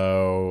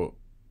 so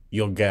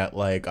you'll get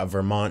like a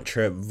Vermont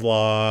trip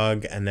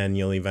vlog, and then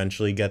you'll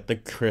eventually get the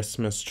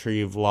Christmas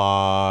tree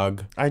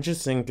vlog. I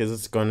just think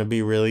it's going to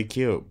be really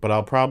cute, but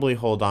I'll probably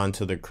hold on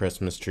to the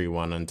Christmas tree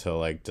one until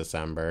like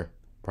December,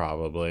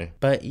 probably.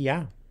 But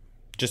yeah,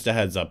 Just a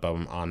heads up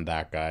on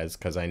that, guys,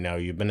 because I know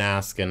you've been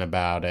asking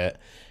about it.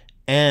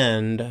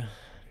 And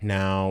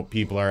now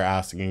people are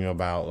asking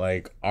about,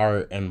 like,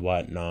 art and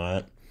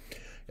whatnot.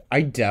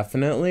 I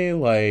definitely,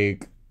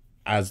 like,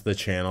 as the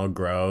channel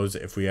grows,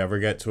 if we ever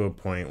get to a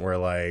point where,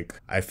 like,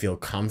 I feel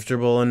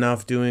comfortable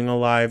enough doing a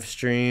live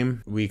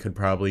stream, we could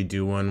probably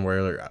do one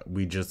where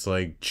we just,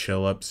 like,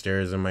 chill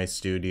upstairs in my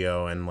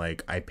studio and,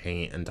 like, I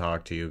paint and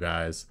talk to you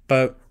guys.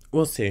 But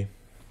we'll see.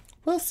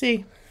 We'll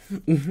see.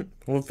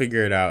 We'll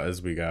figure it out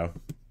as we go.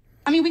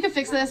 I mean, we could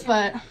fix this,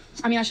 but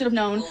I mean, I should have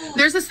known.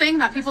 There's this thing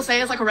that people say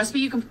is like a recipe.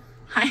 You can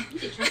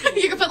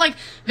put like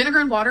vinegar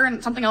and water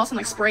and something else and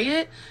like spray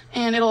it,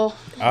 and it'll.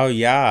 Oh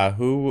yeah,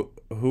 who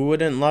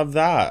wouldn't love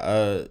that?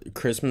 A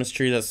Christmas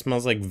tree that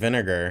smells like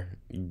vinegar.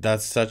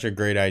 That's such a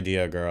great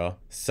idea, girl.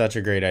 Such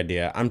a great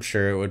idea. I'm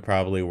sure it would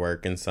probably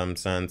work in some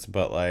sense,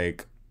 but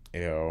like,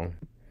 ew.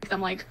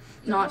 Them like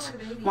not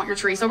want your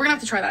tree, so we're gonna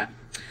have to try that.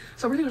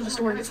 So we're gonna go to the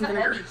store and get some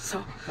vinegar.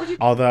 So.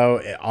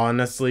 Although,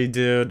 honestly,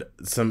 dude,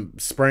 some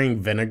spraying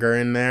vinegar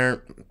in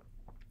there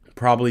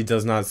probably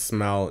does not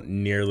smell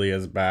nearly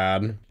as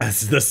bad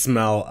as the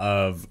smell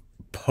of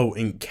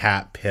potent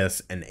cat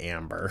piss and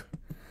amber.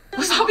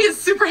 Wasabi is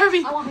super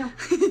heavy. I want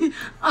him.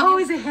 Oh,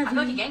 is it heavy? I feel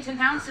like he gained 10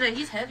 pounds today.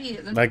 He's heavy.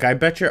 Like, I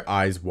bet your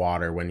eyes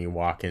water when you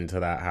walk into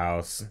that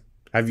house.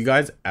 Have you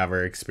guys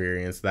ever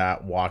experienced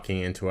that, walking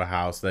into a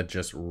house that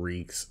just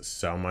reeks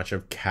so much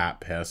of cat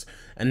piss?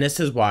 And this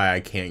is why I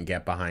can't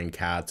get behind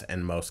cats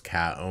and most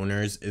cat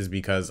owners, is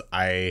because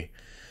I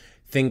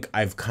think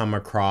I've come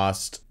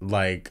across,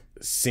 like,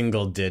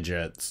 single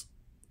digits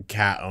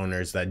cat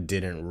owners that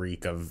didn't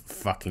reek of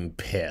fucking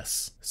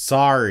piss.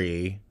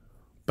 Sorry,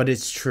 but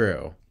it's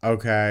true,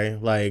 okay?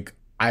 Like,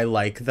 I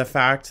like the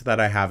fact that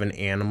I have an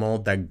animal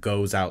that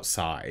goes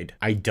outside.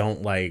 I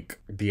don't like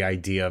the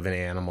idea of an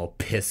animal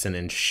pissing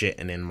and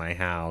shitting in my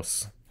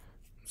house.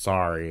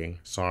 Sorry.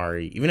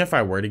 Even if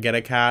I were to get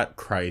a cat,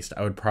 Christ,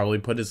 I would probably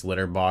put his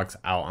litter box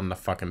out on the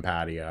fucking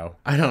patio.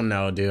 I don't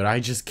know, dude. I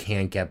just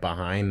can't get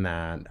behind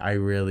that. I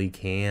really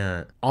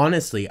can't.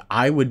 Honestly,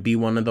 I would be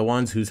one of the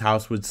ones whose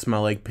house would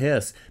smell like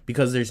piss,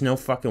 because there's no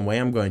fucking way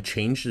I'm going to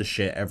change the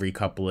shit every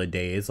couple of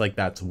days. Like,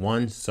 that's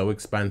one, so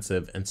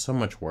expensive and so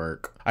much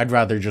work. I'd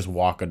rather just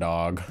walk a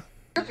dog.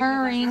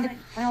 Purring.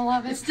 I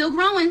love it. It's still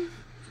growing.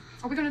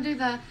 Are we gonna do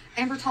the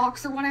Amber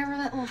Talks or whatever,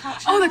 that little talk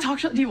show? Oh, the talk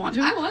show. Do you want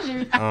to? I want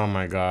to. Oh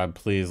my god,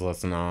 please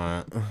let's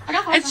not. I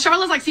got It's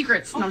Charlotte's like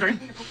secrets. No, I'm joking.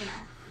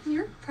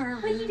 You're purring.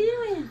 What are you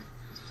doing?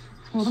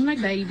 Hold them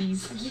like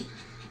babies.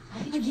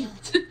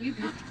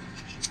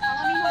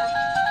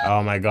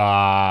 Oh my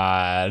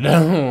god.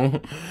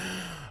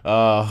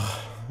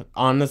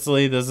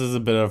 Honestly, this is a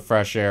bit of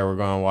fresh air. We're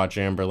gonna watch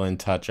Amberlynn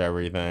touch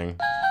everything.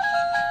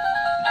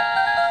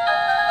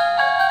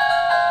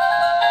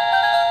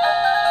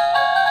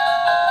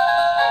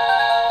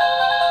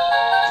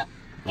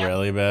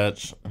 Really,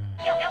 bitch?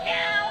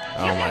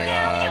 Oh my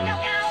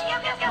god.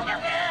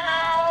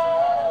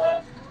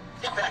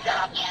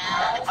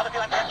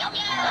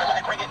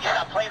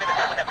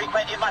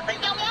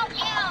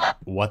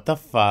 What the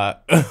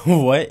fuck?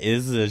 What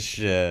is this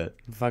shit?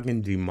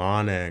 Fucking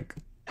demonic.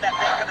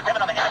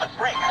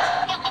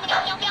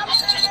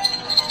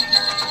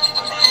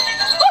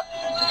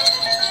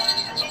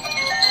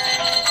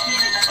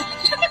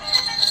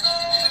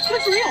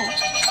 It's real.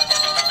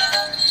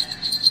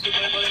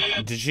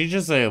 Did she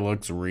just say it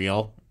looks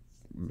real?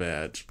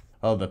 Bitch.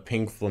 Oh, the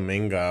pink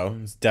flamingo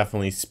is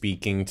definitely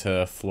speaking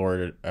to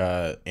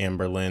Florida,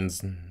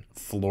 Amberlynn's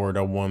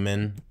Florida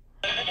woman.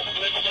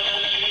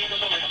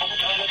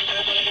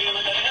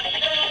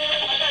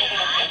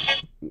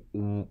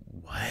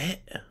 What?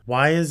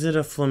 Why is it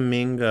a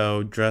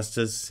flamingo dressed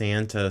as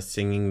Santa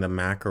singing the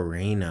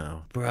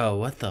Macarena? Bro,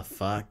 what the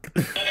fuck?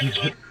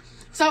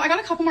 So I got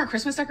a couple more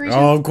Christmas decorations.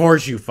 Oh, of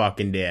course you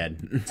fucking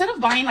did. Instead of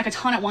buying like a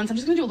ton at once, I'm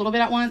just gonna do a little bit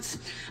at once.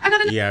 I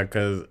got a Yeah,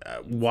 because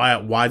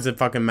why does it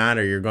fucking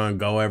matter? You're gonna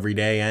go every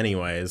day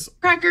anyways.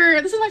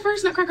 nutcracker. This is my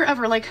first nutcracker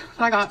ever, like,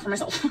 that I got for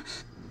myself.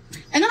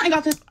 And then I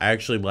got this I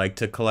actually like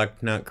to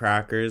collect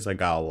nutcrackers. I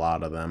got a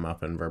lot of them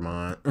up in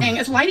Vermont. thing.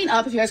 It's lighting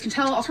up, if you guys can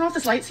tell. I'll turn off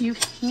this light so you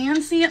can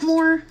see it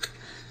more.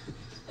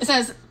 It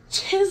says,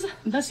 "'Tis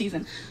the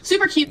season."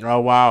 Super cute.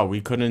 Oh wow,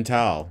 we couldn't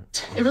tell.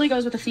 It really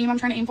goes with the theme I'm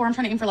trying to aim for. I'm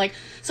trying to aim for like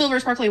silver,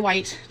 sparkly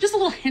white. Just a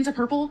little hint of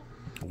purple.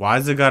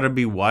 Why's it gotta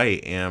be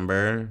white,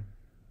 Amber?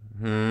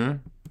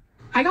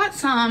 I got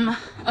some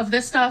of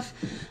this stuff.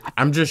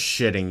 I'm just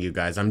shitting, you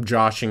guys. I'm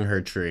joshing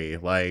her tree.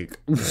 Like,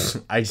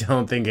 I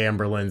don't think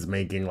Amberlynn's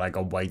making like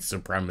a white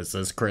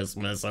supremacist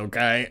Christmas,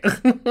 okay?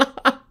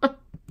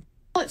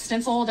 It's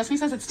stencil. Destiny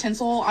says it's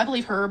tinsel. I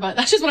believe her, but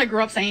that's just what I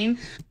grew up saying.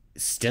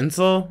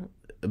 Stencil?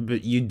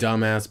 But you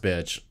dumbass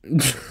bitch.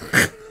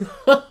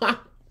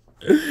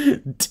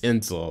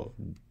 Tinsel.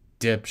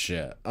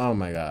 Dipshit. Oh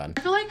my god.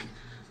 I feel like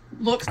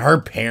looks Her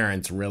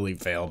parents really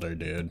failed her,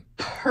 dude.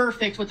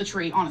 perfect with the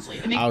tree, honestly.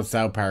 It makes Oh,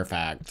 so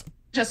perfect.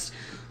 just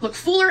look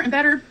fuller and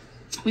better.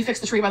 We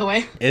fixed the tree, by the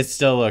way. It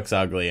still looks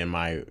ugly in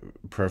my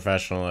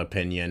professional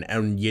opinion.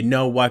 And you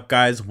know what,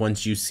 guys?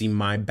 Once you see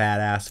my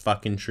badass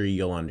fucking tree,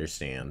 you'll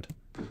understand.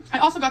 I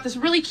also got this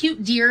really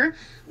cute deer,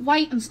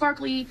 white and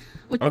sparkly.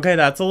 Okay,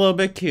 that's a little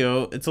bit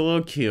cute. It's a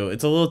little cute.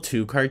 It's a little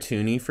too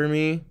cartoony for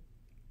me.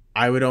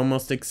 I would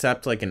almost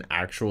accept like an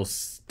actual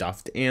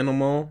stuffed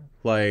animal.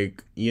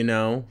 Like, you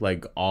know,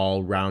 like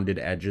all rounded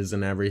edges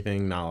and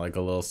everything. Not like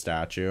a little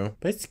statue.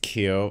 But it's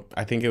cute.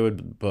 I think it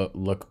would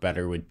look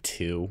better with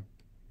two.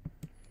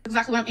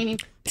 Exactly what I'm aiming.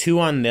 Two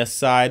on this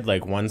side,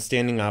 like one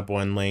standing up,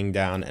 one laying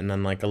down, and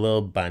then like a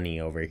little bunny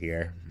over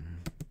here.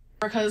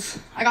 Because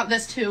I got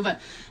this too,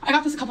 but I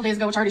got this a couple days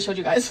ago, which I already showed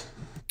you guys.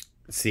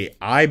 See,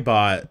 I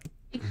bought...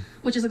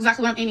 Which is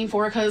exactly what I'm aiming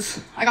for,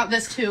 because I got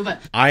this too, but...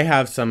 I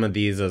have some of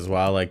these as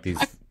well, like these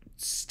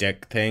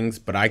stick things,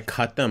 but I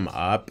cut them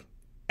up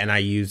and I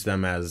use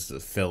them as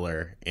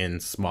filler in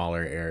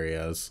smaller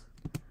areas.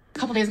 A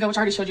couple days ago, which I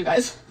already showed you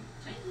guys.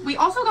 We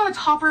also got a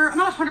topper. I'm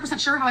not 100%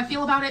 sure how I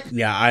feel about it.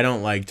 Yeah, I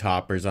don't like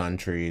toppers on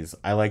trees.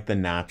 I like the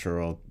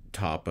natural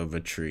top of a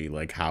tree,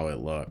 like how it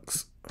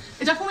looks.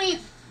 It definitely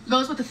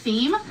goes with the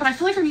theme, but I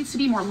feel like there needs to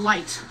be more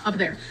light up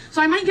there.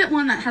 So I might get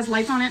one that has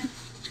lights on it.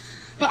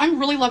 But I'm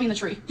really loving the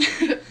tree.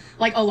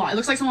 Like a lot. It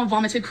looks like someone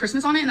vomited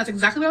Christmas on it, and that's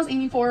exactly what I was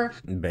aiming for.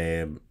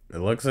 Babe, it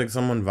looks like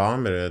someone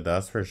vomited,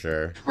 that's for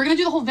sure. We're gonna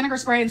do the whole vinegar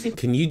spray and see.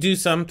 Can you do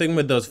something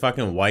with those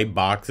fucking white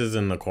boxes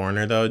in the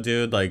corner though,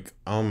 dude? Like,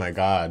 oh my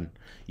god.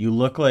 You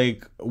look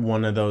like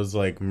one of those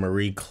like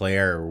Marie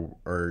Claire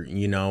or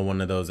you know,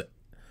 one of those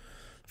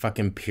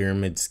fucking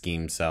pyramid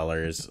scheme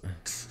sellers.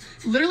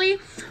 Literally,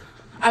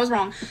 I was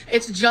wrong.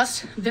 It's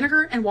just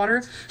vinegar and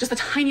water, just the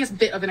tiniest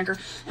bit of vinegar.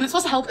 And it's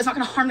supposed to help. It's not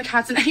going to harm the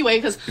cats in any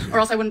way, or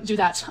else I wouldn't do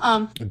that.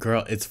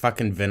 Girl, it's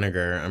fucking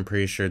vinegar. I'm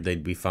pretty sure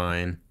they'd be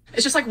fine.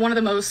 It's just like one of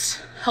the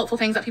most helpful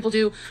things that people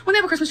do when they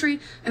have a Christmas tree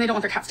and they don't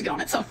want their cats to get on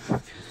it. So,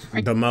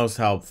 right. The most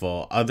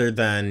helpful, other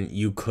than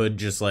you could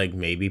just like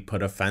maybe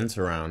put a fence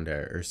around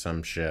it or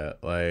some shit.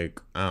 Like,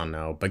 I don't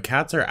know. But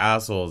cats are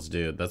assholes,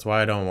 dude. That's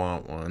why I don't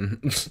want one.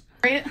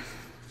 Right?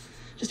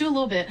 Just do a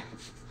little bit.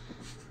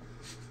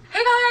 Hey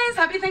guys,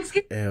 happy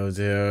Thanksgiving. Ew,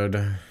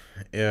 dude.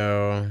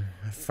 Ew.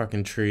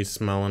 Fucking tree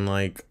smelling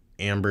like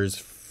Amber's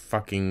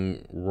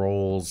fucking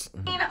rolls.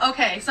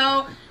 Okay,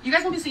 so you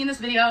guys will be seeing this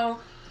video.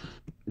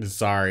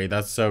 Sorry,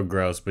 that's so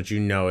gross, but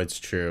you know it's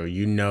true.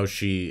 You know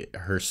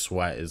her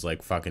sweat is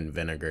like fucking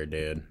vinegar,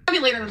 dude. It'll be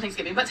later than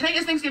Thanksgiving, but today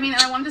is Thanksgiving,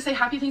 and I wanted to say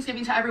happy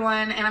Thanksgiving to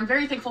everyone, and I'm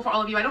very thankful for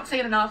all of you. I don't say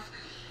it enough,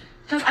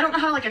 because I don't know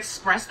how to like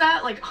express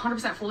that like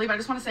 100% fully, but I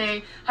just want to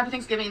say happy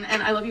Thanksgiving,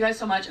 and I love you guys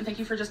so much, and thank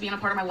you for just being a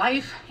part of my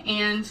life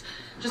and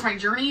just my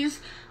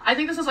journeys. I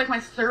think this is like my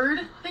third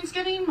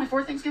Thanksgiving, my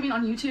fourth Thanksgiving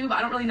on YouTube.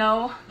 I don't really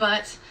know,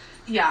 but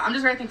yeah, I'm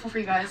just very thankful for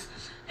you guys,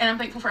 and I'm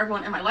thankful for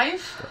everyone in my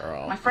life.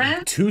 Girl. My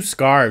friends. 2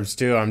 scarves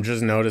too. I'm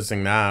just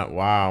noticing that.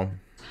 Wow.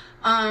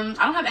 I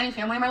don't have any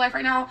family in my life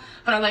right now,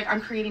 but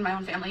I'm creating my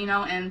own family, you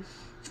know, and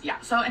yeah.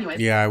 So anyways.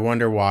 Yeah, I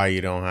wonder why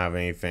you don't have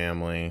any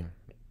family.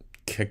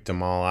 Kicked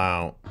them all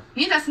out.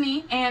 Me and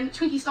Destiny and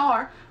Twinkie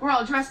Star, we're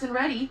all dressed and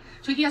ready.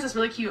 Twinkie has this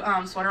really cute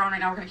sweater on right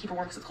now. We're gonna keep her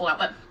warm because it's cold out,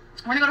 but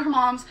we're gonna go to her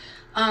mom's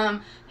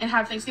and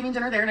have Thanksgiving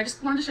dinner there. And I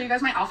just wanted to show you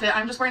guys my outfit.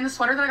 I'm just wearing this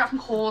sweater that I got from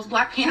Kohl's,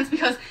 black pants,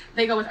 because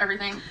they go with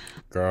everything.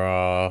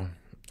 Girl,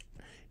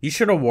 you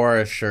should have wore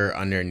a shirt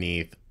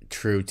underneath.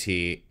 True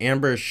tea.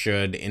 Amber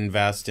should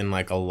invest in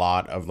like a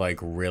lot of like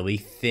really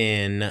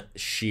thin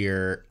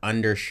sheer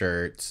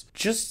undershirts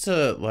just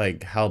to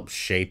like help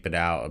shape it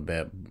out a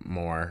bit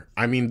more.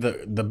 I mean,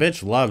 the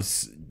bitch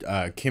loves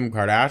Kim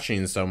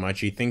Kardashian so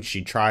much you think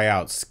she'd try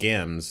out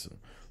Skims,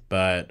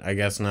 but I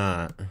guess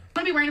not. I'm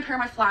gonna be wearing a pair of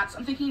my flats.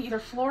 I'm thinking either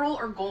floral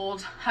or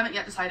gold. Haven't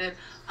yet decided.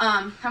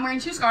 I'm wearing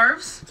 2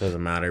 scarves.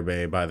 Doesn't matter,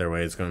 babe. Either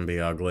way, it's gonna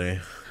be ugly.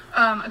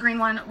 A green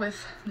one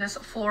with this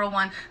floral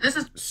one. This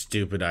is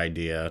stupid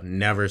idea.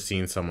 Never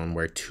seen someone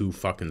wear 2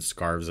 fucking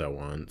scarves at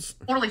once.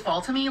 totally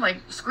fall to me, like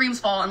screams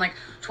fall in like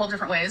 12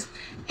 different ways.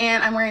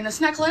 And I'm wearing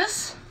this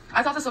necklace.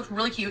 I thought this looked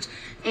really cute.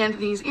 And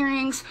these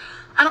earrings.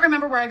 I don't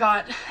remember where I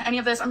got any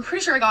of this. I'm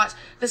pretty sure I got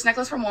this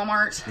necklace from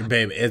Walmart.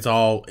 Babe, it's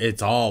all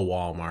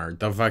Walmart.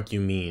 The fuck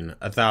you mean?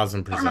 1000%.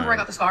 I don't remember where I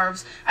got the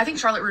scarves. I think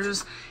Charlotte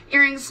Russe.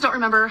 Earrings, don't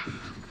remember.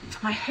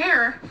 My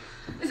hair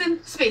is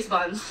in space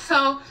buns.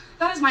 So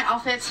that is my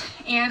outfit,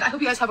 and I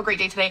hope you guys have a great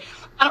day today.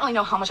 I don't really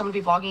know how much I'm gonna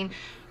be vlogging.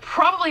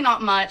 Probably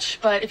not much,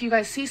 but if you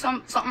guys see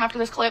something after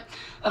this clip,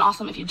 then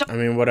awesome. If you don't, I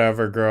mean,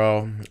 whatever,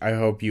 girl. I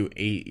hope you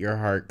ate your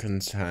heart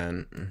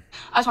content.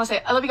 I just want to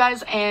say I love you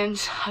guys,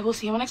 and I will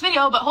see you in my next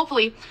video. But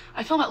hopefully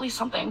I film at least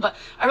something. But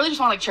I really just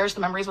want to like cherish the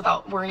memories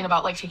without worrying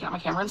about like taking out my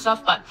camera and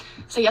stuff. But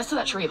say yes to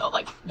that tree though,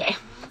 like yay.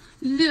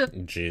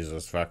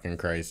 Jesus fucking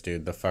Christ,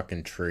 dude. The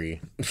fucking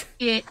tree.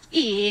 Are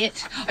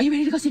you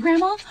ready to go see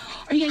Grandma?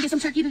 Are you gonna get some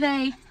turkey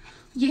today?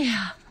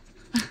 Yeah.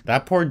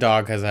 That poor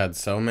dog has had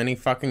so many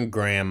fucking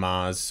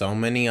grandmas, so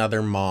many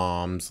other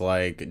moms.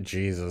 Like,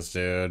 Jesus,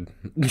 dude.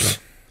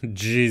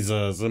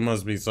 Jesus, it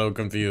must be so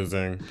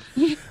confusing.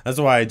 That's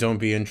why I don't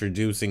be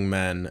introducing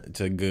men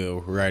to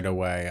goo right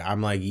away.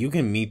 I'm like, you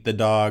can meet the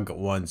dog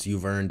once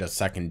you've earned a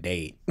second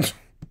date.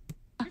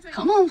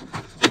 Come on.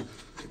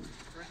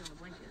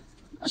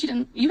 Oh, she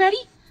didn't. You ready?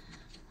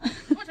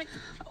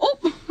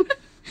 Oh.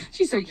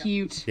 She's so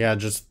cute. Yeah,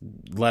 just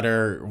let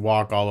her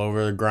walk all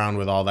over the ground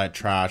with all that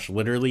trash.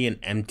 Literally an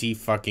empty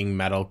fucking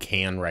metal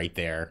can right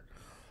there.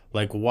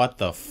 Like, what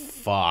the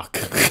fuck?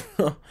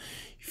 You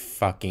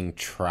fucking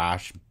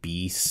trash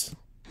beast.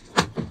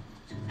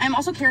 I'm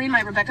also carrying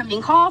my Rebecca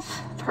Minkoff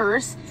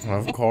purse.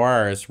 Of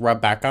course,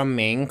 Rebecca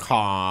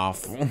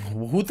Minkoff.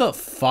 Who the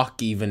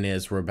fuck even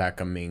is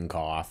Rebecca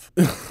Minkoff?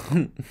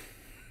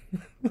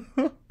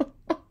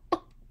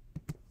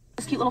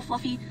 This cute little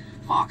fluffy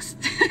fox.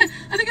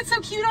 I think it's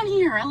so cute on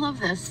here. I love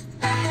this.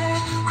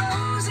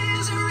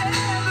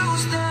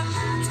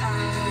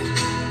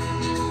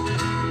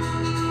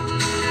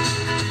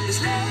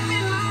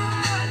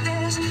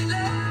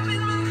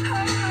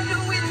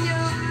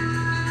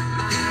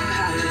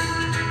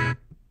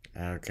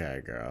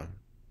 Okay, girl.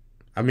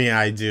 I mean,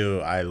 I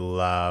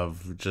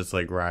love just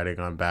like riding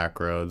on back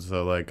roads.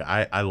 So like,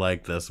 I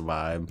like this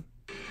vibe.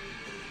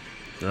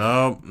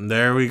 Oh,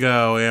 there we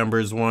go.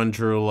 Amber's one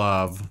true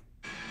love.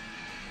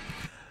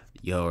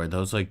 Yo, are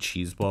those like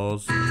cheese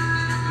balls?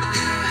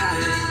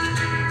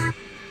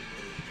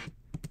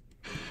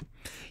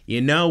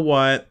 You know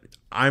what?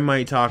 I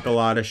might talk a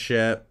lot of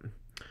shit,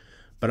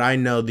 but I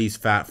know these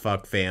fat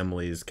fuck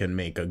families can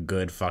make a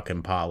good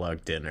fucking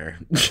potluck dinner.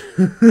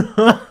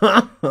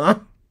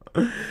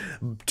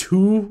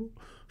 2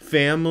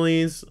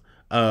 families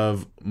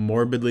of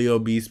morbidly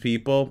obese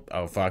people.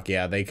 Oh, fuck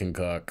yeah, they can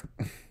cook.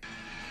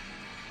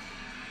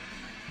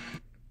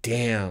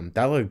 Damn,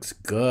 that looks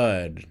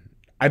good.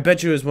 I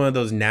bet you it was one of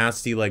those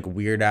nasty, like,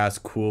 weird-ass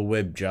Cool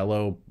Whip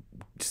Jell-O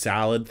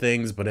salad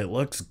things, but it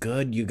looks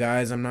good, you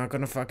guys. I'm not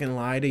gonna fucking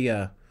lie to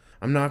you.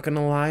 I'm not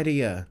gonna lie to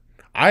you.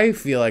 I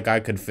feel like I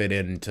could fit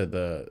into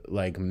the,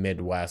 like,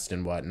 Midwest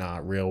and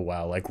whatnot real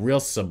well. Like, real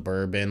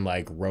suburban,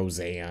 like,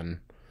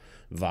 Roseanne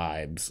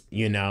vibes,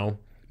 you know?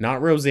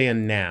 Not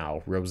Roseanne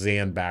now.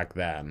 Roseanne back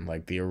then,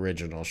 like the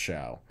original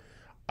show.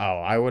 Oh,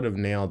 I would have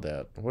nailed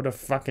it. Would have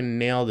fucking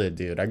nailed it,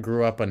 dude. I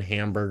grew up on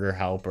Hamburger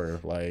Helper.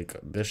 Like,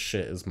 this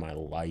shit is my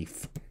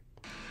life.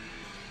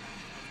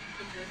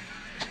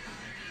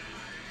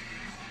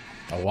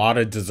 A lot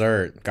of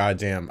dessert.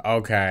 Goddamn.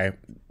 Okay.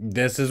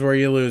 This is where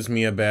you lose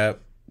me a bit.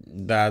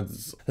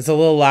 It's a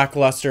little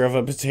lackluster of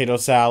a potato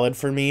salad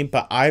for me,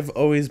 but I've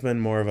always been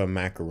more of a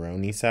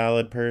macaroni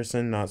salad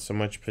person, not so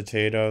much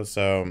potato,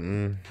 so...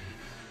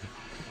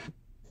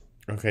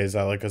 Okay, is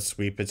that like a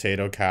sweet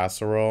potato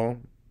casserole?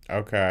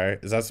 Okay.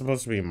 Is that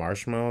supposed to be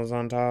marshmallows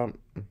on top?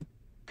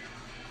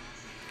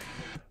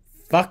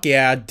 Fuck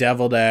yeah,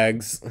 deviled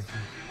eggs.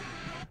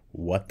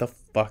 What the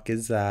fuck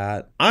is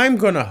that? I'm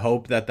gonna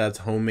hope that that's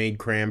homemade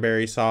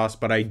cranberry sauce,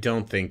 but I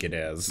don't think it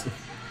is.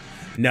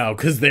 No,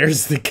 because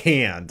there's the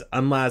canned.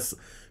 Unless,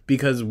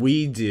 because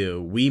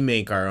we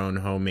make our own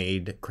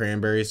homemade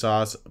cranberry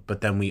sauce, but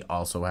then we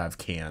also have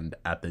canned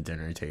at the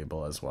dinner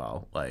table as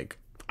well. Like,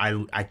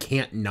 I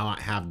can't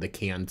not have the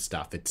canned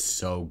stuff. It's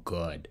so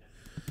good.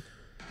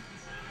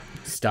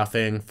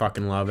 Stuffing,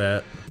 fucking love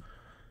it.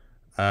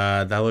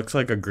 That looks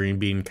like a green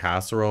bean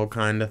casserole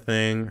kind of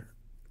thing.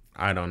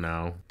 I don't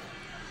know.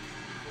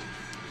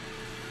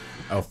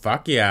 Oh,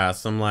 fuck yeah.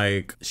 Some,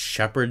 like,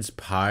 shepherd's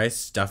pie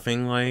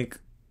stuffing, like,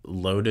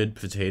 loaded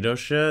potato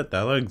shit.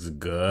 That looks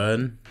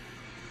good.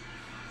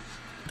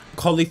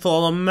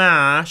 Cauliflower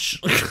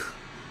mash.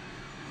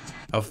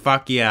 Oh,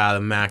 fuck yeah. The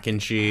mac and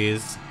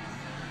cheese.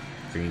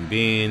 Green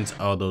beans.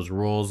 Oh, those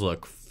rolls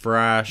look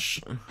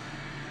fresh.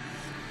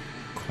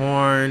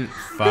 Corn.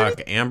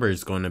 Fuck,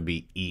 Amber's going to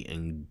be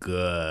eating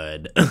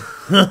good.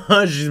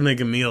 She's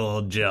making me a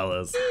little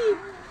jealous.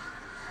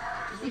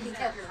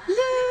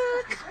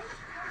 Look.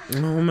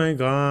 Oh my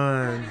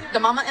god. The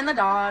mama and the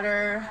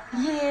daughter.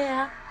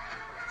 Yeah.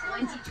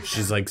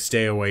 She's like,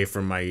 stay away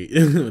from my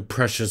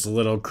precious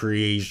little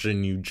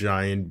creation, you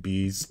giant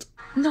beast.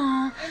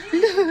 No.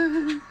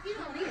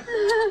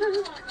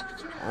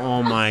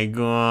 Oh my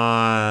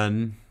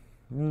god.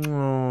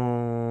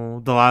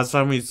 Oh, the last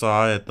time we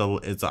saw it,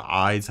 its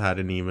eyes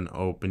hadn't even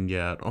opened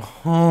yet.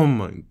 Oh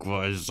my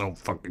god, it's so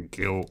fucking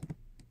cute.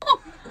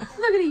 Oh,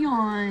 look at it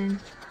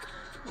yawn.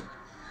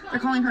 They're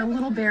calling her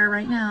Little Bear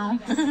right now.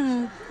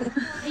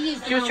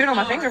 She was chewing on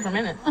my finger for a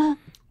minute.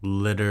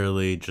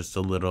 Literally just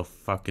a little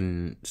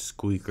fucking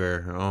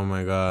squeaker. Oh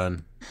my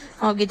god.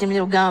 I'll get them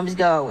little gums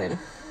going.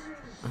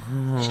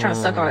 She's trying to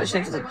suck on it. She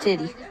thinks it's a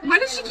titty. Why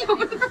does she keep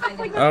opening her mouth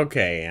like that?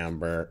 Okay,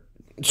 Amber.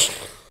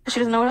 She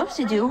doesn't know what else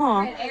to do,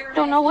 huh?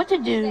 Don't know what to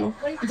do.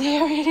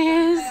 There it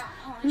is.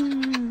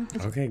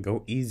 Okay,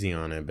 go easy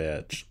on it,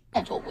 bitch.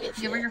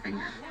 Give her your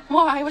finger.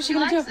 Why? What's she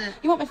gonna do?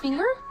 You want my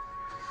finger?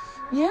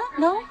 Yeah?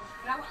 No?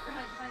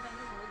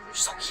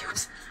 She's so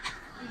cute.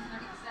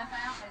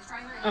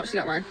 Oh, she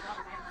got mine.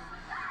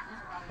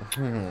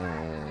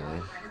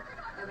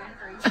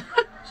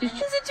 She's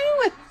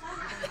doing.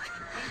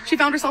 She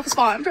found herself a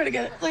spot. I'm trying to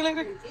get it.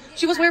 Look.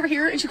 She was way over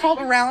here, and she crawled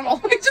around all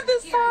the way to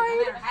this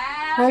side.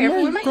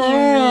 Careful with my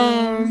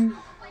ears.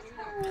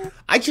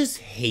 I just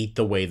hate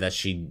the way that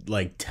she,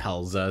 like,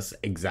 tells us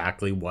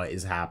exactly what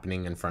is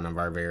happening in front of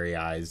our very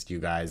eyes, you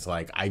guys.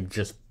 Like, I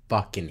just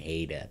fucking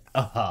hate it.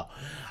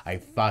 I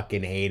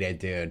fucking hate it,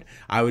 dude.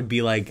 I would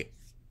be like,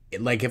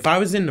 like, if I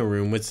was in the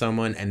room with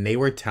someone and they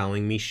were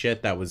telling me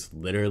shit that was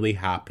literally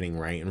happening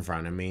right in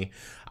front of me,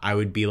 I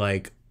would be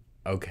like,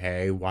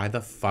 okay, why the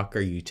fuck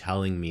are you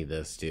telling me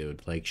this,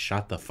 dude? Like,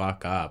 shut the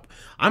fuck up.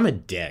 I'm a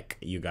dick,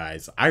 you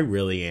guys. I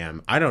really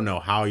am. I don't know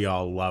how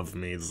y'all love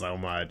me so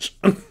much.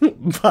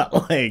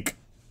 But, like,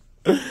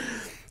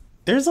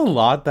 there's a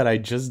lot that I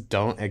just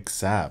don't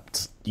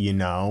accept, you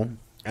know?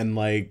 And,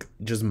 like,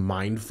 just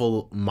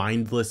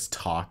mindless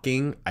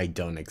talking, I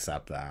don't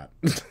accept that.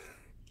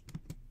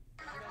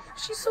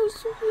 She's so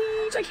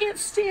sweet. I can't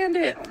stand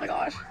it. Oh my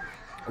gosh.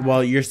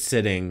 Well, you're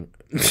sitting.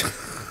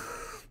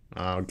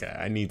 Okay,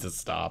 I need to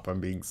stop.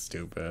 I'm being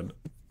stupid.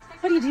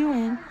 What are you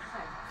doing?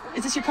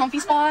 Is this your comfy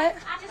spot?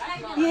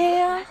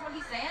 Yeah.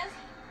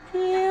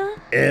 Yeah.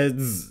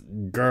 It's,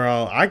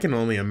 girl, I can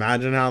only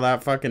imagine how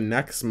that fucking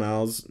neck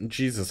smells.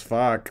 Jesus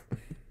fuck.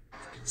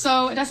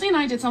 So, Destiny and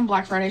I did some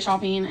Black Friday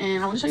shopping,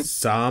 and I want to show you.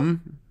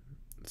 Some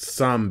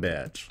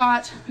bitch.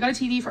 We got a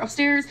TV for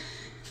upstairs.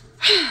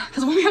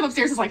 Because what we have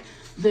upstairs is like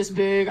this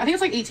big. I think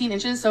it's like 18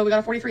 inches, so we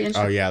got a 43-inch.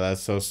 Oh yeah,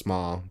 that's so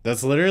small.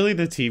 That's literally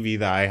the TV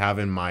that I have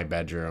in my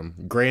bedroom.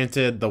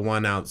 Granted, the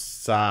one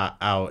outside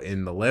out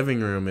in the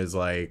living room is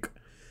like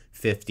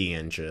 50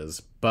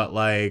 inches. But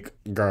like,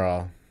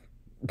 girl.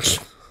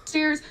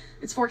 Upstairs,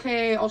 it's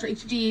 4K, Ultra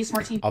HD,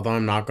 Smart TV. Although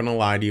I'm not gonna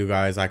lie to you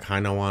guys, I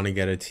kind of want to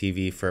get a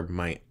TV for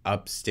my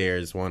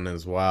upstairs one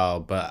as well.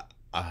 But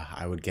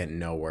I would get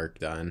no work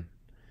done.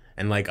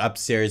 And like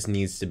upstairs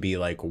needs to be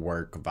like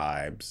work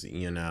vibes,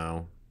 you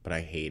know? But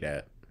I hate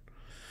it.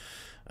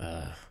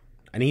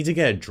 I need to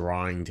get a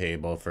drawing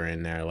table for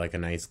in there, like a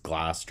nice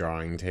glass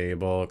drawing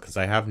table, because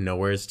I have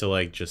nowheres to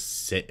like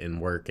just sit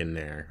and work in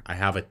there. I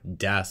have a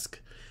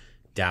desk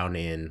down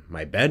in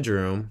my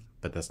bedroom,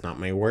 but that's not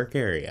my work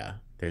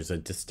area. There's a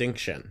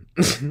distinction.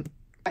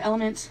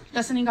 Element.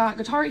 Destiny got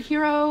Guitar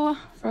Hero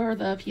for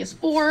the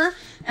PS4.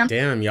 And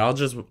Damn, y'all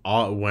just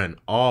all went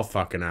all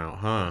fucking out,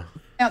 huh?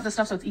 out the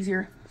stuff so it's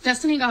easier.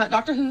 Destiny got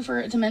Doctor Who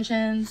for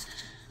Dimensions.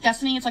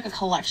 Destiny, it's like a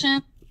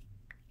collection.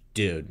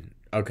 Dude,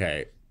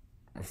 okay.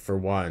 For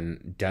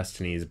one,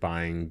 Destiny's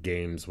buying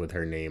games with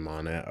her name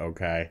on it,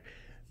 okay?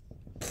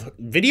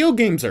 Video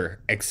games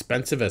are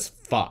expensive as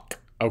fuck,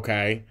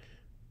 okay?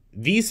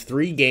 These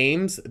 3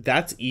 games,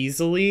 that's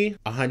easily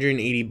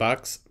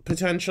 $180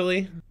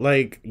 potentially.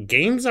 Like,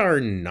 games are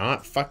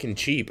not fucking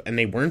cheap, and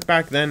they weren't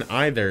back then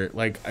either.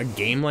 Like, a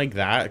game like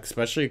that,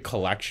 especially a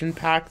collection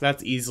pack,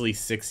 that's easily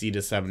 $60 to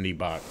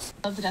 $70.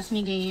 Of the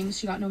Destiny games,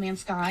 she got No Man's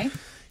Sky.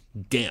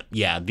 Damn,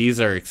 yeah,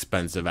 these are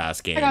expensive ass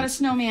games. I got a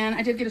snowman.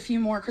 I did get a few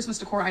more Christmas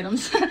decor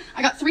items.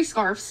 I got 3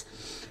 scarves,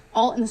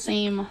 all in the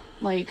same,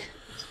 like,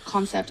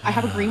 concept. I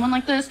have a green one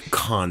like this.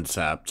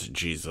 Concept,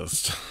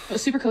 Jesus. It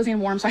was super cozy and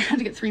warm, so I had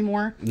to get 3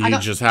 more. I You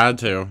got just had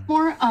to.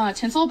 more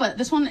tinsel, but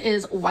this one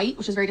is white,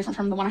 which is very different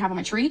from the one I have on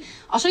my tree.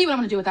 I'll show you what I'm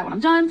going to do with that when I'm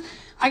done.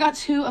 I got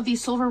 2 of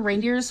these silver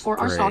reindeers for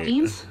our Great.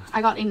 stockings.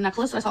 I got a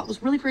necklace that I thought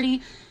was really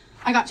pretty.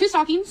 I got 2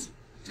 stockings.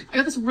 I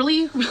got this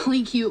really,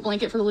 really cute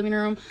blanket for the living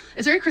room.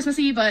 It's very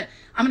Christmassy, but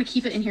I'm going to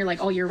keep it in here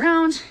like all year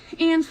round.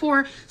 And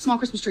for small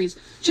Christmas trees,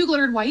 2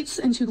 glittered whites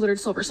and 2 glittered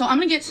silver. So I'm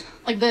going to get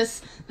like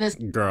this.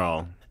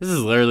 Girl, this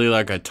is literally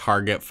like a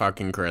Target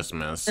fucking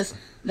Christmas.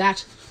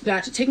 That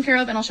taken care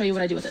of, and I'll show you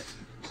what I do with it.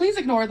 Please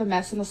ignore the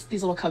mess in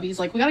these little cubbies.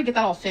 Like, we got to get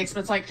that all fixed,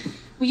 but it's like,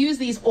 we use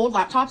these old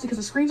laptops because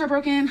the screens are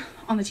broken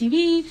on the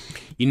TV.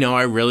 You know,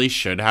 I really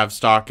should have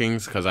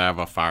stockings because I have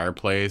a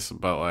fireplace,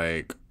 but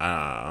like,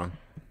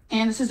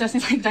 And this is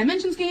Destiny's like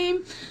Dimensions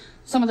game.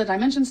 Some of the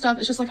Dimension stuff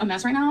is just like a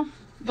mess right now.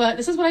 But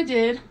this is what I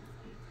did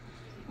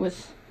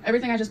with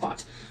everything I just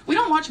bought. We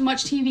don't watch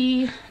much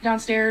TV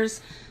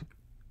downstairs.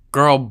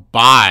 girl,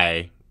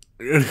 bye.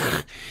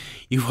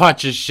 You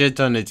watch a shit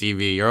ton of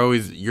TV.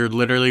 You're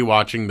literally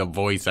watching The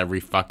Voice every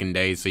fucking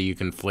day so you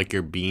can flick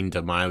your bean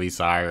to Miley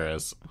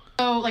Cyrus.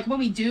 So, like, when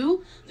we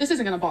do, this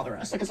isn't going to bother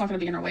us. Like, it's not going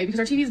to be in our way because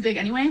our TV is big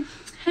anyway.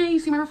 Hey, you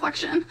see my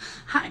reflection?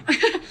 Hi.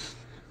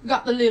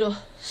 Got the little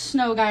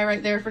snow guy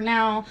right there for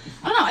now.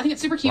 I don't know. I think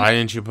it's super cute. Why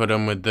didn't you put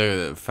him with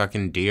the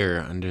fucking deer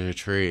under the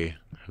tree?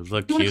 It would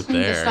look cute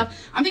there.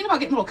 I'm thinking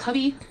about getting little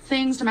cubby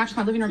things to match with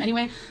my living room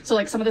anyway. So,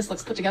 like, some of this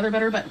looks put together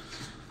better. But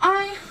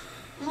I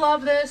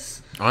love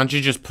this. Why don't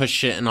you just put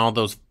shit in all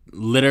those,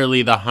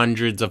 literally the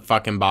hundreds of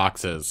fucking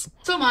boxes?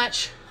 So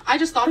much. I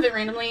just thought of it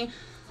randomly.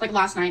 Like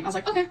last night, I was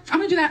like, okay, I'm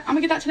gonna do that. I'm gonna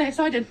get that today.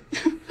 So I did.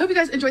 Hope you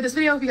guys enjoyed this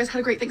video. Hope you guys had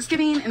a great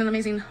Thanksgiving and an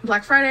amazing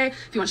Black Friday.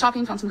 If you went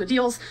shopping, found some good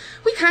deals.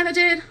 We kind of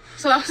did.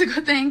 So that was a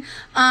good thing.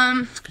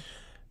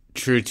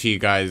 True to you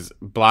guys,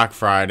 Black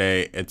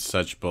Friday, it's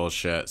such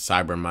bullshit.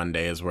 Cyber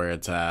Monday is where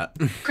it's at.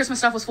 Christmas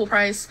stuff was full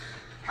price.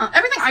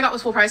 Everything I got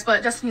was full price,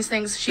 but Destiny's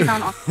things she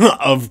found off.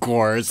 Of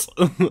course.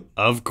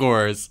 Of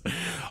course.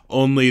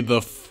 Only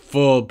the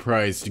full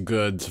priced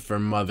goods for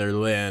Mother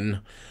Lynn.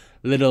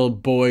 Little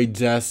boy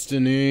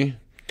Destiny.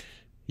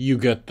 You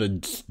get the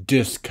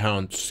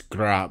discount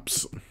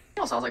scraps. So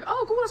I was like,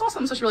 oh, cool, that's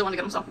awesome. So she really wanted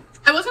to get them. So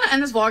I was going to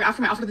end this vlog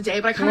after my outfit of the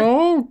day, but I kind of...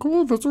 Oh,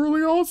 cool. That's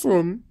really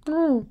awesome.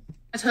 Oh.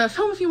 to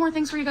film a few more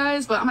things for you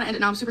guys, but I'm going to end it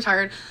now. I'm super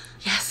tired.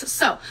 Yes.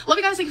 So, love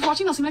you guys. Thank you for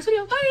watching. I'll see you next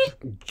video.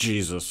 Bye.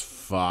 Jesus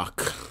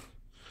fuck.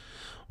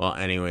 Well,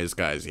 anyways,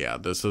 guys, yeah,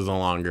 this is a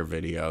longer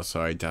video,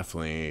 so I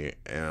definitely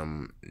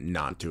am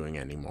not doing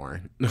any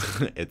more.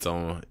 It's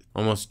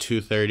almost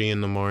 2:30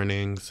 in the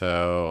morning,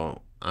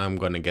 so I'm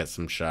gonna get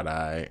some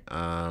shut-eye.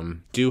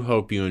 Do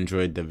hope you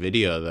enjoyed the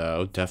video,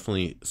 though.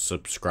 Definitely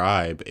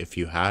subscribe if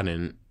you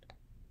hadn't.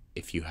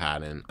 If you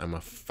hadn't, I'm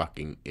a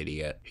fucking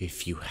idiot.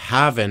 If you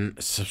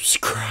haven't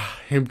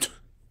subscribed,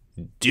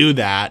 do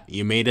that.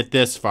 You made it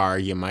this far,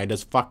 you might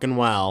as fucking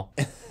well.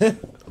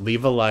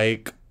 Leave a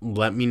like.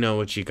 Let me know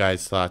what you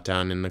guys thought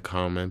down in the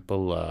comment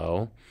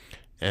below.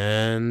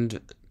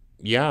 And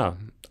yeah,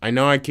 I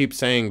know I keep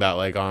saying that,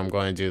 like, oh, I'm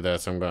going to do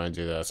this, I'm going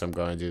to do this, I'm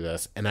going to do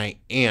this. And I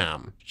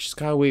am. Just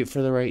gotta wait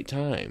for the right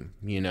time,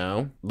 you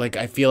know? Like,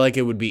 I feel like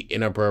it would be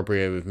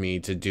inappropriate of me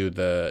to do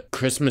the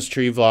Christmas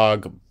tree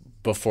vlog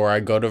before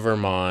I go to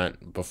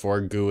Vermont, before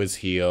Goo is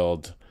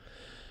healed,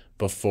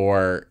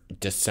 before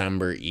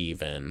December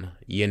even,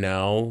 you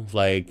know?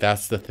 Like,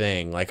 that's the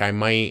thing. Like, I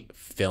might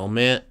film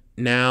it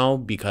now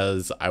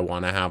because I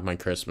want to have my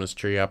Christmas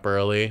tree up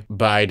early,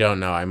 but I don't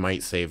know. I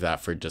might save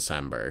that for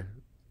December.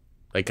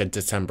 Like a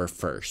December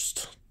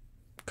 1st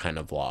kind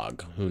of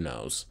vlog. Who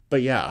knows?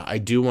 But yeah, I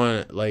do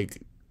want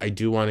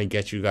to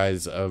get you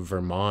guys a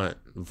Vermont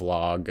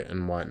vlog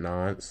and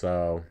whatnot.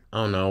 So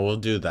I don't know. We'll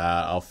do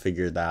that. I'll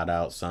figure that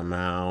out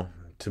somehow.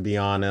 To be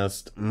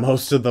honest,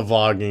 most of the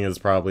vlogging is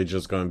probably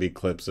just going to be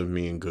clips of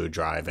me and Goo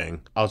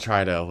driving. I'll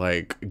try to,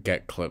 like,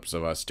 get clips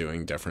of us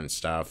doing different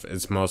stuff.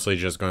 It's mostly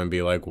just going to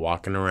be, like,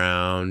 walking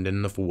around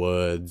in the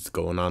woods,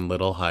 going on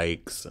little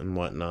hikes and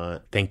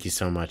whatnot. Thank you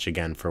so much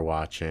again for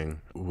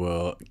watching.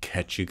 We'll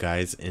catch you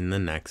guys in the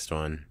next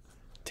one.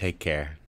 Take care.